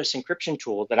general purpose encryption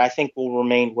tool that I think will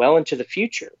remain well into the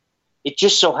future. It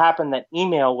just so happened that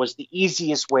email was the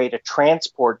easiest way to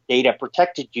transport data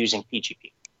protected using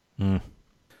PGP.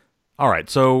 All right,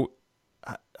 so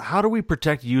how do we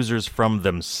protect users from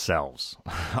themselves?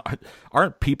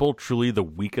 Aren't people truly the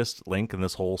weakest link in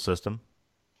this whole system?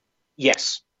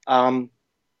 Yes. When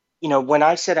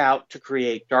I set out to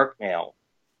create Darkmail,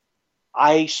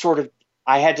 I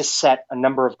had to set a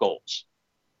number of goals.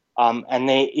 And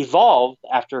they evolved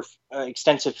after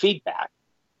extensive feedback.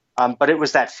 But it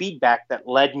was that feedback that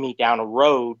led me down a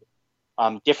road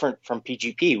different from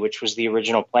PGP, which was the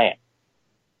original plan.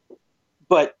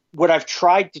 But what I've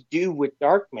tried to do with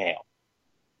Darkmail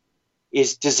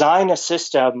is design a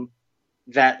system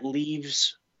that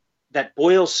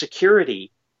boils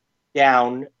security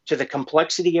down to the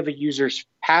complexity of a user's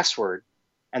password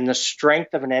and the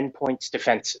strength of an endpoint's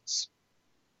defenses.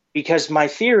 Because my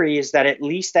theory is that at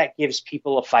least that gives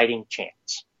people a fighting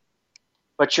chance.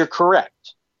 But you're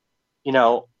correct.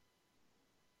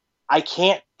 I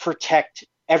can't protect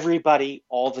everybody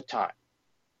all the time.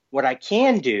 What I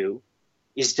can do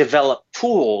is develop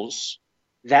tools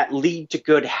that lead to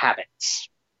good habits.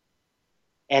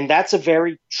 And that's a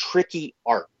very tricky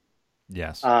art.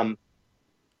 Yes.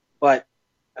 But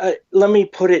let me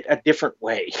put it a different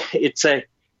way. It's a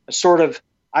sort of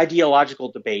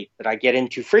ideological debate that I get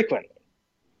into frequently.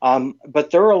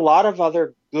 But there are a lot of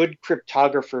other good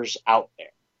cryptographers out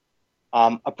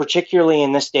there, particularly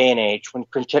in this day and age when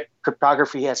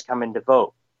cryptography has come into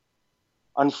vogue.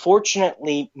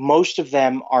 Unfortunately, most of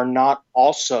them are not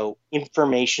also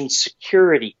information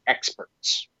security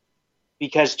experts,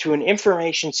 because to an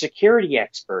information security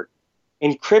expert,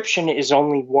 encryption is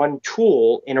only one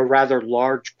tool in a rather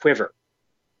large quiver.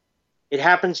 It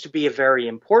happens to be a very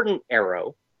important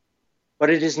arrow, but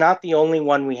it is not the only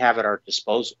one we have at our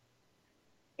disposal.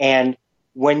 And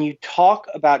when you talk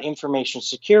about information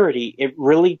security, it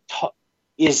really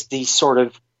is the sort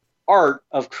of art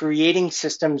of creating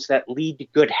systems that lead to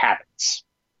good habits.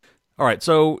 All right.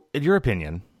 So, in your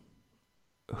opinion,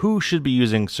 who should be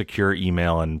using secure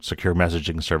email and secure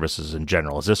messaging services in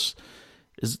general?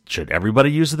 Should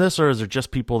everybody use this, or is there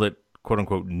just people that quote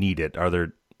unquote need it?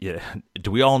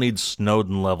 Do we all need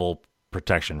Snowden level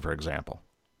protection, for example?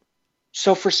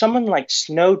 So for someone like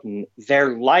Snowden,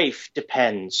 their life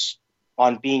depends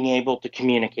on being able to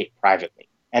communicate privately,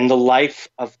 and the life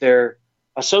of their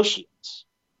associates.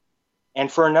 And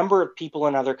for a number of people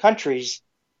in other countries,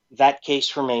 that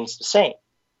case remains the same.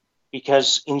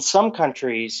 Because in some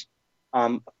countries,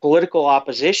 political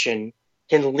opposition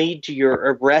can lead to your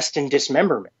arrest and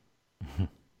dismemberment.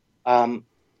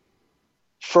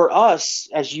 For us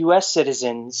as U.S.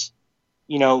 citizens,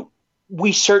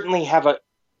 we certainly have an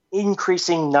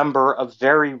increasing number of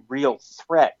very real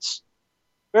threats.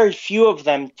 Very few of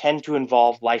them tend to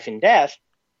involve life and death,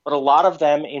 but a lot of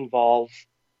them involve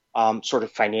sort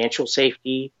of financial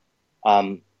safety,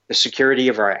 the security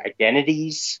of our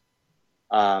identities,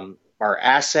 our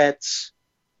assets,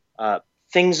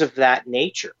 things of that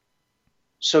nature.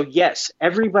 So yes,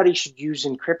 everybody should use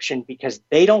encryption because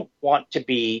they don't want to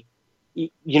be,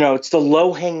 it's the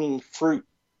low-hanging fruit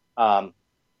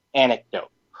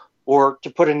anecdote. Or to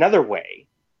put another way,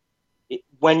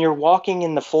 when you're walking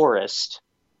in the forest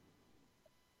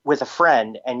with a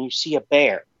friend and you see a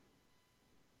bear,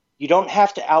 you don't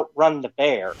have to outrun the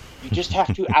bear. You just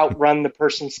have to outrun the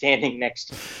person standing next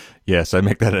to you. Yes, I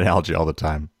make that analogy all the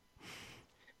time.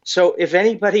 So if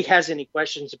anybody has any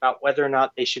questions about whether or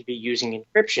not they should be using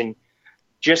encryption,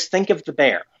 just think of the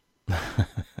bear.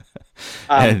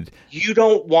 You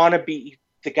don't want to be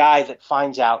the guy that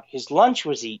finds out his lunch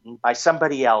was eaten by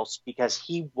somebody else because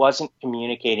he wasn't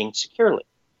communicating securely.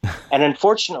 And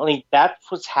unfortunately, that's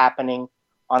what's happening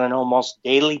on an almost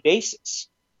daily basis.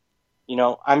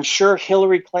 I'm sure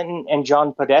Hillary Clinton and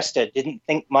John Podesta didn't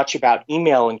think much about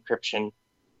email encryption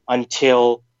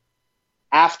until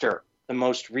after the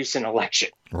most recent election.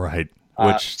 Right.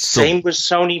 Same with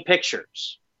Sony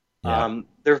Pictures. Yeah.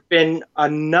 There have been a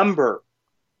number,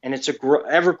 and it's a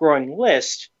ever-growing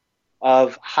list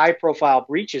of high-profile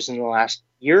breaches in the last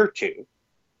year or two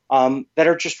that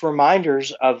are just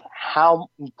reminders of how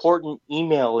important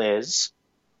email is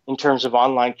in terms of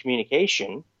online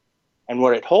communication and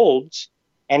what it holds,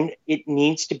 and it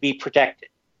needs to be protected.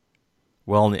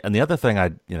 Well, and the other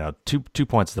thing two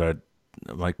points that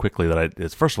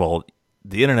is first of all,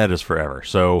 the internet is forever.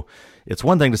 So it's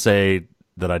one thing to say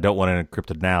that I don't want it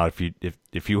encrypted now.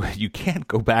 If you can't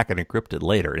go back and encrypt it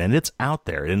later, and it's out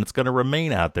there, and it's going to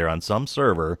remain out there on some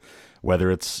server, whether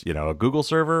it's a Google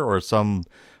server or some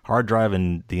hard drive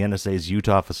in the NSA's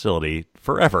Utah facility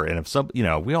forever. And if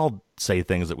we all say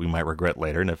things that we might regret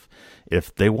later, and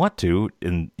if they want to,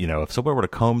 and if someone were to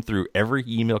comb through every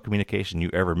email communication you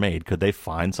ever made, could they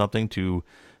find something to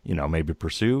maybe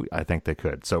pursue? I think they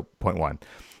could. So point one.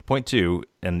 Point two,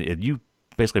 and you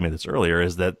basically made this earlier,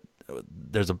 is that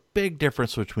there's a big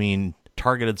difference between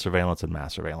targeted surveillance and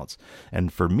mass surveillance.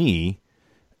 And for me,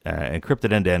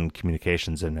 encrypted end-to-end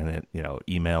communications and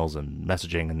emails and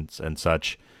messaging and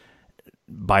such,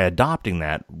 by adopting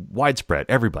that widespread,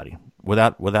 everybody,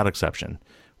 without exception,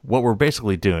 what we're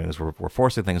basically doing is we're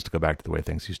forcing things to go back to the way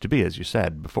things used to be, as you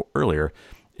said earlier,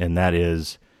 and that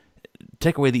is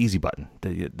take away the easy button.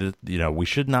 We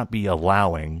should not be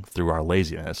allowing, through our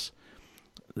laziness,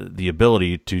 the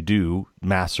ability to do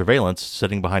mass surveillance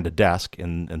sitting behind a desk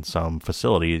in some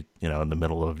facility, in the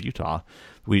middle of Utah.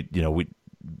 We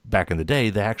back in the day,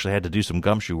 they actually had to do some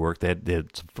gumshoe work. They had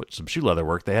some shoe leather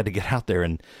work. They had to get out there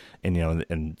and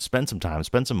spend some time,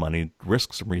 spend some money,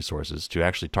 risk some resources to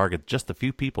actually target just the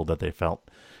few people that they felt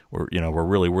were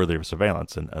really worthy of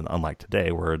surveillance. And unlike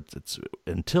today, where it's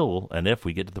until and if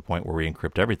we get to the point where we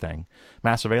encrypt everything,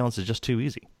 mass surveillance is just too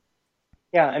easy.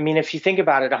 Yeah, I mean, if you think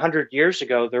about it, 100 years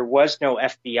ago, there was no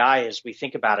FBI as we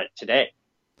think about it today.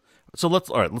 So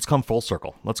let's come full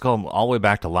circle. Let's go all the way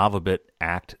back to LavaBit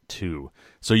Act 2.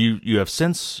 So you have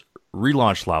since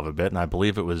relaunched LavaBit, and I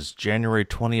believe it was January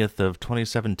 20th of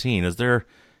 2017. Is there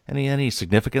any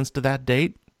significance to that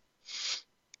date?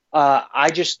 I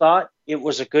just thought it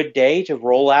was a good day to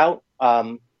roll out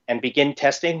and begin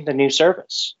testing the new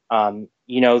service.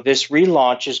 This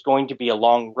relaunch is going to be a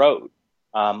long road.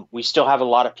 We still have a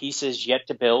lot of pieces yet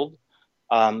to build,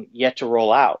 yet to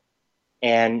roll out.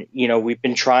 And, we've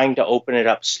been trying to open it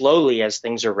up slowly as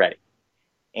things are ready.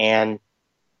 And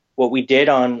what we did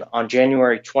on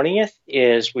January 20th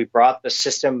is we brought the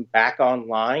system back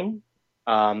online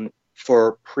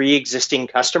for pre-existing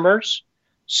customers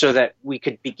so that we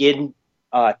could begin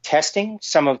testing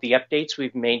some of the updates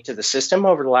we've made to the system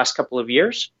over the last couple of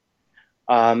years.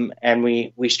 And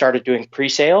we started doing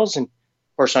pre-sales. And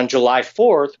of course, on July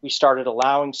 4th, we started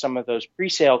allowing some of those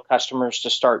pre-sale customers to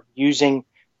start using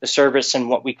the service in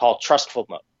what we call trustful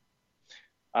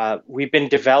mode. We've been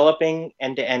developing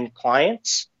end-to-end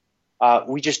clients.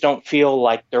 We just don't feel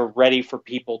like they're ready for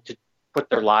people to put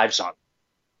their lives on.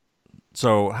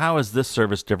 So how is this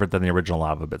service different than the original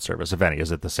LavaBit service, if any?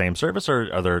 Is it the same service, or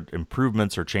are there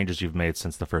improvements or changes you've made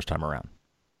since the first time around?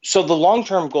 So the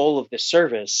long-term goal of this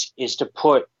service is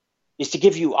to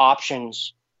give you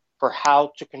options for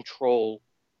how to control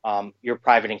your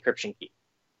private encryption key.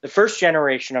 The first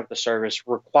generation of the service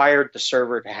required the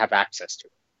server to have access to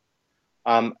it.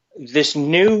 This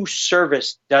new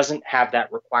service doesn't have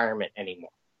that requirement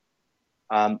anymore.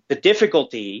 The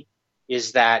difficulty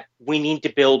is that we need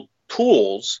to build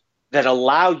tools that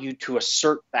allow you to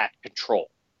assert that control.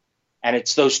 And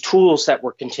it's those tools that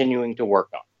we're continuing to work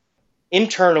on.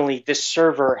 Internally, this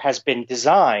server has been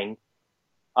designed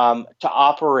to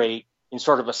operate in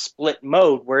sort of a split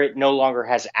mode where it no longer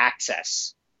has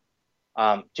access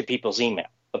to people's email.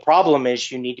 The problem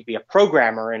is you need to be a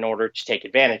programmer in order to take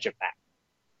advantage of that.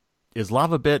 Is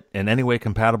LavaBit in any way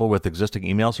compatible with existing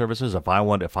email services? If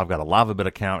I've got a LavaBit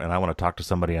account and I want to talk to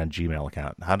somebody on Gmail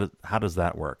account, how does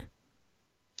that work?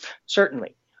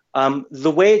 Certainly.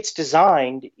 The way it's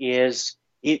designed is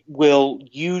it will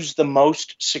use the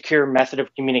most secure method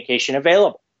of communication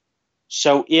available.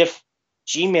 So if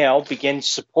Gmail begins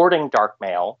supporting dark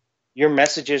mail, your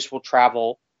messages will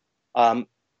travel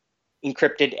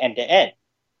encrypted end-to-end.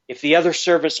 If the other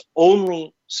service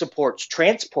only supports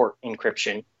transport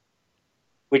encryption,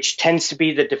 which tends to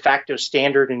be the de facto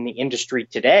standard in the industry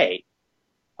today,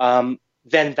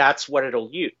 then that's what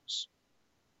it'll use.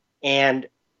 And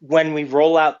when we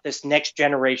roll out this next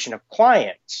generation of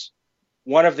clients,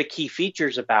 one of the key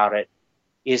features about it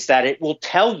is that it will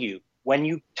tell you when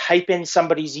you type in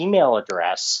somebody's email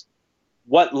address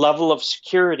what level of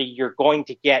security you're going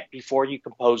to get before you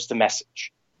compose the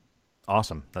message.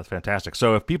 Awesome. That's fantastic.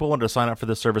 So if people wanted to sign up for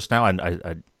this service now,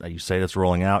 and you say it's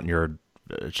rolling out and you're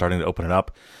starting to open it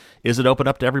up, is it open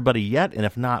up to everybody yet? And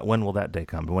if not, when will that day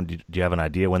come? Do you have an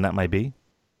idea when that might be?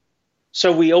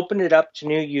 So we opened it up to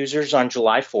new users on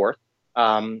July 4th.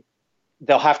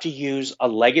 They'll have to use a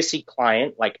legacy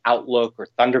client like Outlook or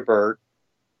Thunderbird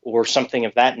or something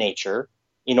of that nature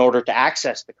in order to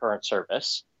access the current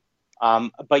service.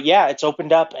 But yeah, it's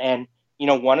opened up. And,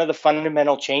 one of the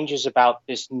fundamental changes about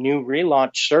this new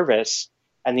relaunch service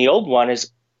and the old one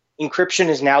is encryption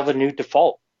is now the new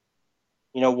default.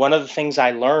 One of the things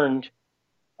I learned,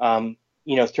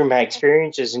 through my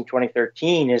experiences in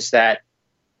 2013 is that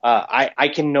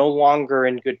I can no longer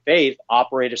in good faith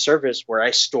operate a service where I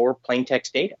store plain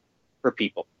text data for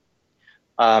people.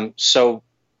 So,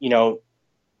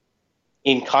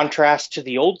 in contrast to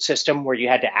the old system where you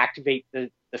had to activate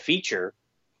the feature,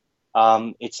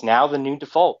 it's now the new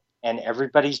default, and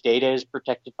everybody's data is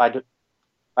protected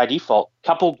by default,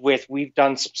 coupled with we've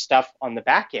done some stuff on the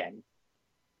back end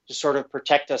to sort of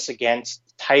protect us against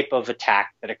the type of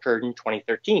attack that occurred in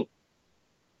 2013.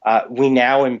 We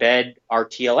now embed our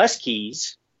TLS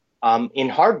keys in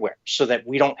hardware so that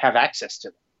we don't have access to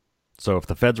them. So if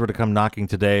the feds were to come knocking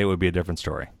today, it would be a different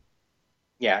story.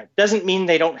 Yeah, it doesn't mean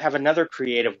they don't have another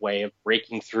creative way of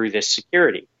breaking through this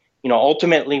security.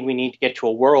 Ultimately, we need to get to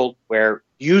a world where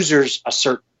users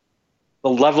assert the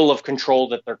level of control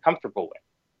that they're comfortable with.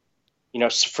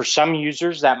 For some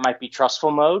users, that might be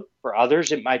trustful mode. For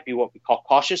others, it might be what we call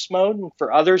cautious mode. And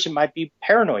for others, it might be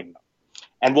paranoid mode.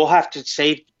 And we'll have to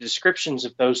save the descriptions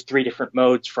of those three different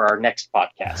modes for our next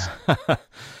podcast.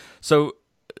 So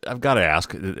I've got to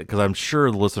ask, because I'm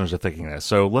sure the listeners are thinking this.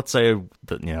 So let's say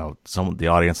that, some of the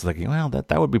audience is thinking, well,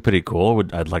 that would be pretty cool.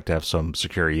 I'd like to have some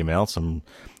secure email, some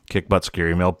kick-butt secure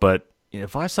email. But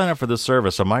if I sign up for this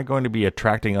service, am I going to be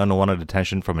attracting unwanted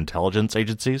attention from intelligence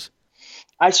agencies?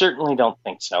 I certainly don't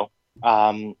think so.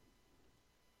 We're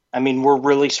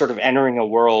really sort of entering a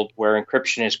world where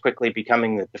encryption is quickly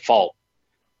becoming the default.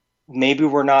 Maybe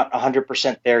we're not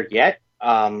 100% there yet.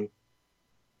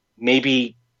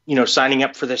 Maybe, signing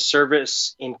up for this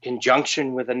service in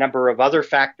conjunction with a number of other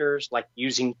factors like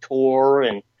using Tor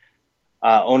and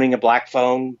owning a black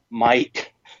phone might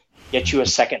get you a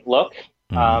second look.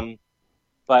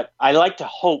 But I like to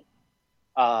hope,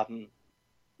 I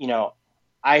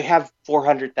have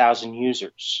 400,000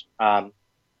 users.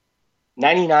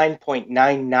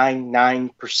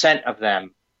 99.999% of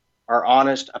them are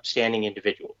honest, upstanding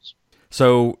individuals.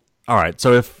 So All right.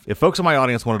 So if folks in my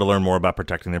audience wanted to learn more about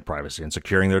protecting their privacy and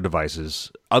securing their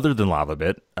devices, other than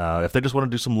LavaBit, if they just want to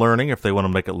do some learning, if they want to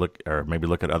make it look, or maybe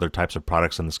look at other types of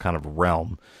products in this kind of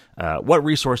realm, what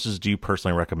resources do you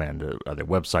personally recommend? Are there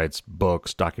websites,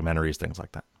 books, documentaries, things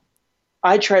like that?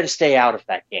 I try to stay out of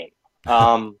that game.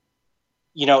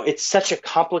 It's such a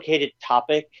complicated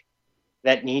topic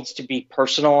that needs to be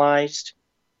personalized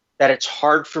that it's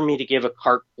hard for me to give a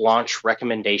carte blanche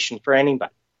recommendation for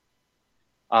anybody.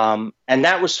 And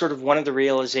that was sort of one of the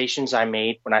realizations I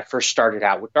made when I first started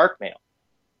out with Darkmail,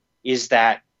 is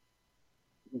that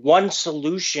one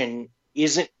solution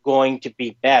isn't going to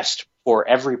be best for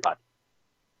everybody.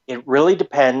 It really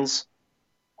depends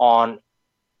on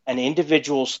an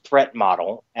individual's threat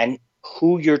model and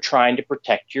who you're trying to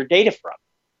protect your data from.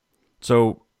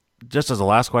 So just as a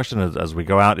last question, as we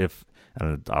go out,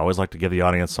 and I always like to give the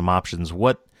audience some options,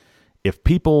 what if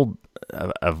people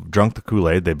have drunk the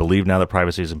Kool-Aid, they believe now that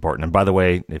privacy is important. And by the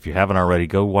way, if you haven't already,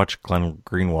 go watch Glenn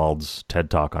Greenwald's TED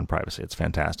Talk on privacy. It's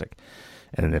fantastic.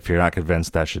 And if you're not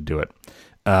convinced, that should do it.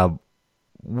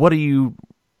 What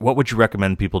would you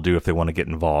recommend people do if they want to get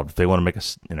involved? If they want to make I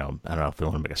don't know if they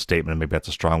want to make a statement, maybe that's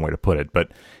a strong way to put it.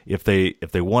 But if they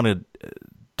want to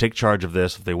take charge of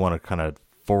this, if they want to kind of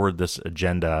forward this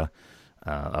agenda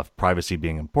of privacy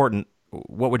being important,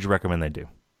 what would you recommend they do?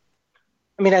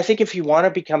 I mean, I think if you want to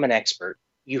become an expert,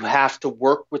 you have to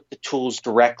work with the tools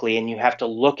directly, and you have to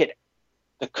look at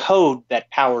the code that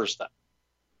powers them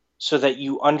so that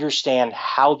you understand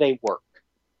how they work.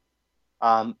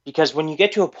 Because when you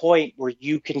get to a point where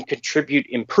you can contribute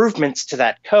improvements to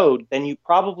that code, then you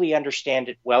probably understand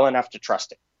it well enough to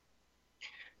trust it.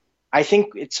 I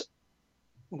think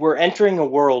we're entering a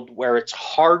world where it's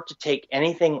hard to take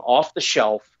anything off the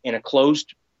shelf in a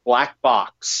closed black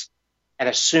box and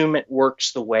assume it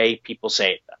works the way people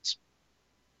say it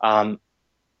does.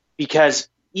 Because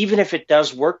even if it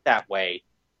does work that way,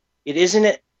 it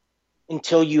isn't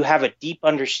until you have a deep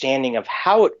understanding of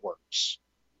how it works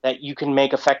that you can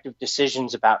make effective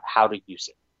decisions about how to use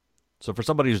it. So for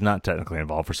somebody who's not technically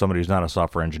involved, for somebody who's not a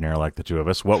software engineer like the two of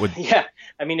us, what would... Yeah,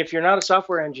 I mean, if you're not a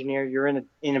software engineer, you're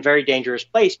in a very dangerous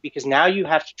place, because now you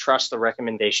have to trust the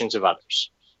recommendations of others.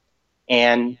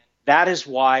 And that is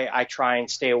why I try and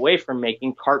stay away from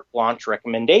making carte blanche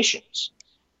recommendations,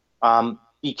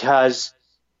 because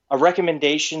a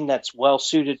recommendation that's well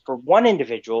suited for one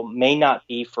individual may not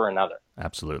be for another.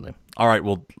 Absolutely. All right.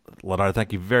 Well, Ladar,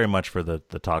 thank you very much for the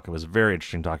talk. It was very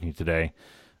interesting talking to you today.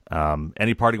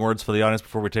 Any parting words for the audience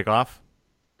before we take off?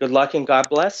 Good luck and God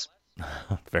bless.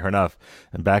 Fair enough.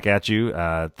 And back at you.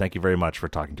 Thank you very much for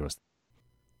talking to us.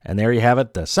 And there you have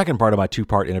it, the second part of my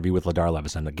two-part interview with Ladar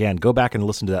Levison. Again, go back and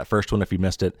listen to that first one if you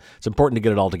missed it. It's important to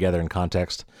get it all together in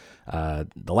context.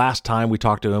 The last time we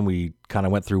talked to him, we kind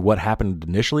of went through what happened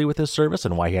initially with his service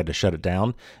and why he had to shut it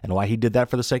down and why he did that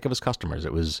for the sake of his customers.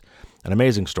 It was an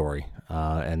amazing story,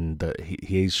 and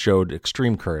he showed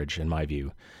extreme courage, in my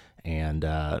view. And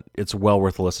it's well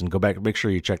worth a listen. Go back, make sure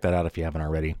you check that out if you haven't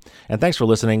already. And thanks for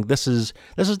listening. This is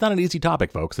not an easy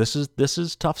topic, folks. This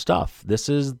is tough stuff. This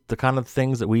is the kind of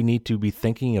things that we need to be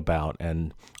thinking about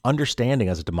and understanding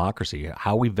as a democracy,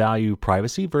 how we value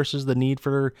privacy versus the need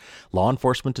for law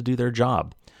enforcement to do their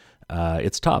job.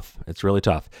 It's tough. It's really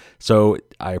tough. So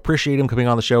I appreciate him coming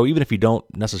on the show. Even if you don't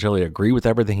necessarily agree with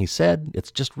everything he said,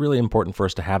 it's just really important for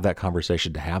us to have that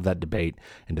conversation, to have that debate,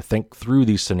 and to think through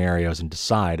these scenarios and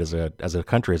decide as a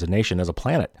country, as a nation, as a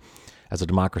planet, as a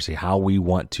democracy, how we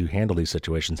want to handle these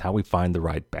situations, how we find the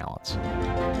right balance.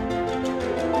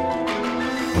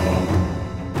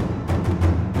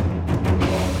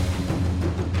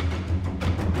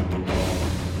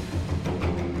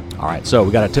 All right, so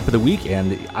we got a tip of the week,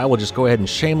 and I will just go ahead and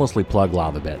shamelessly plug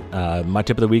LavaBit. My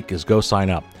tip of the week is go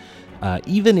sign up.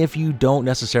 Even if you don't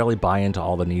necessarily buy into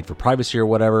all the need for privacy or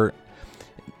whatever,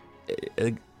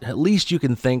 at least you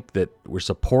can think that we're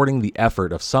supporting the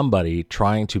effort of somebody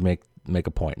trying to make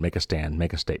a point, make a stand,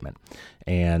 make a statement.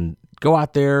 And go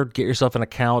out there, get yourself an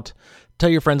account,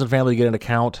 tell your friends and family to get an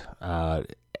account.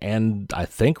 And I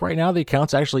think right now the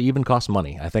accounts actually even cost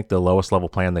money. I think the lowest level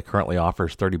plan they currently offer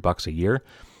is $30 a year.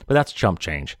 But that's chump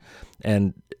change.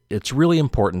 And it's really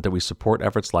important that we support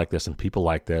efforts like this and people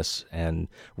like this and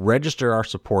register our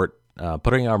support,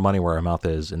 putting our money where our mouth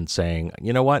is and saying,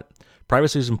 you know what,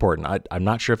 privacy is important. I'm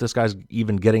not sure if this guy's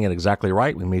even getting it exactly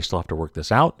right. We may still have to work this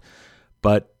out.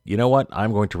 But you know what?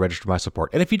 I'm going to register my support.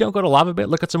 And if you don't go to LavaBit,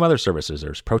 look at some other services.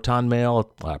 There's Proton Mail,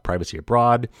 Privacy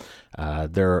Abroad.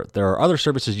 There are other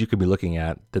services you could be looking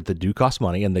at that do cost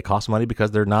money, and they cost money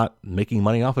because they're not making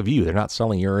money off of you. They're not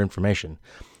selling your information.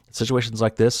 Situations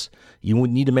like this, you would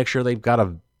need to make sure they've got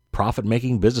a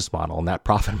profit-making business model, and that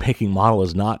profit-making model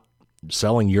is not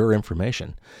selling your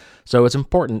information. So it's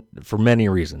important for many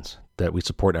reasons that we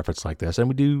support efforts like this, and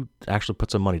we do actually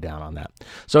put some money down on that.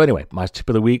 So anyway, my tip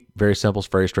of the week, very simple, it's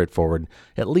very straightforward.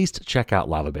 At least check out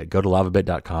LavaBit. Go to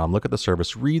lavabit.com, look at the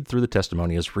service, read through the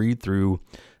testimonials, read through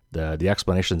the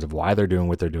explanations of why they're doing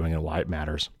what they're doing and why it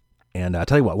matters. And I'll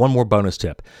tell you what, one more bonus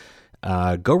tip.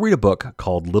 Go read a book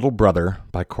called Little Brother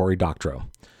by Cory Doctorow.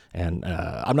 And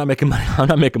I'm not making money. I'm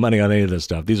not making money on any of this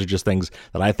stuff. These are just things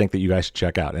that I think that you guys should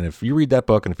check out. And if you read that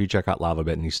book and if you check out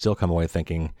LavaBit and you still come away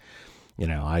thinking,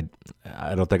 I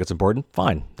don't think it's important,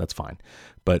 fine, that's fine.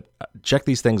 But check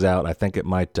these things out. I think it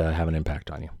might have an impact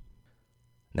on you.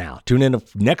 Now, tune in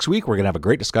next week. We're going to have a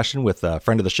great discussion with a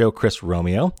friend of the show, Chris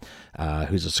Romeo,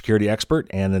 who's a security expert.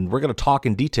 And then we're going to talk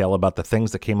in detail about the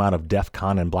things that came out of DEF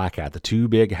CON and Black Hat, the two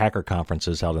big hacker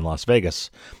conferences held in Las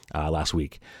Vegas last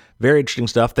week. Very interesting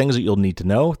stuff, things that you'll need to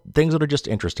know, things that are just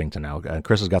interesting to know.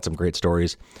 Chris has got some great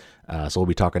stories, so we'll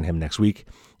be talking to him next week.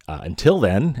 Until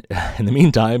then, in the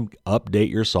meantime, update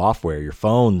your software, your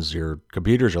phones, your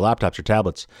computers, your laptops, your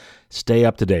tablets. Stay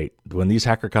up to date. When these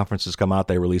hacker conferences come out,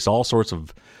 they release all sorts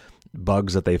of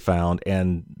bugs that they found,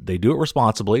 and they do it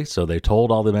responsibly. So they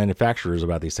told all the manufacturers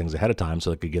about these things ahead of time so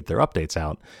they could get their updates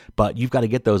out. But you've got to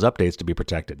get those updates to be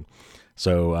protected.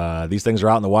 So these things are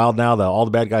out in the wild now. All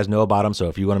the bad guys know about them. So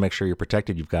if you want to make sure you're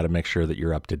protected, you've got to make sure that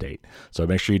you're up to date. So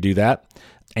make sure you do that.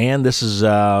 And this is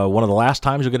one of the last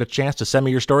times you'll get a chance to send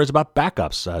me your stories about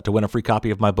backups to win a free copy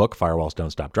of my book, Firewalls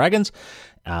Don't Stop Dragons.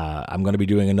 I'm going to be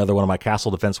doing another one of my Castle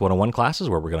Defense 101 classes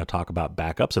where we're going to talk about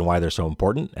backups and why they're so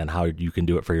important and how you can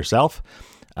do it for yourself.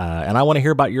 And I want to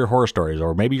hear about your horror stories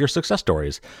or maybe your success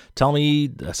stories. Tell me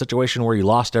a situation where you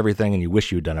lost everything and you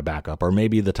wish you'd done a backup, or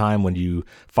maybe the time when you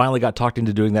finally got talked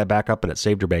into doing that backup and it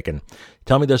saved your bacon.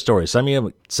 Tell me those stories. Send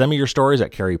me your stories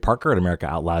at Kerry Parker at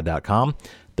AmericaOutloud.com.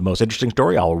 The most interesting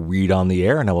story I'll read on the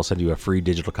air, and I will send you a free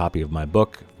digital copy of my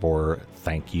book for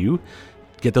thank you.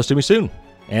 Get those to me soon.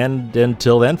 And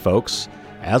until then, folks,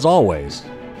 as always,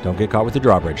 don't get caught with the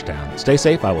drawbridge down. Stay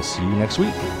safe. I will see you next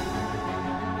week.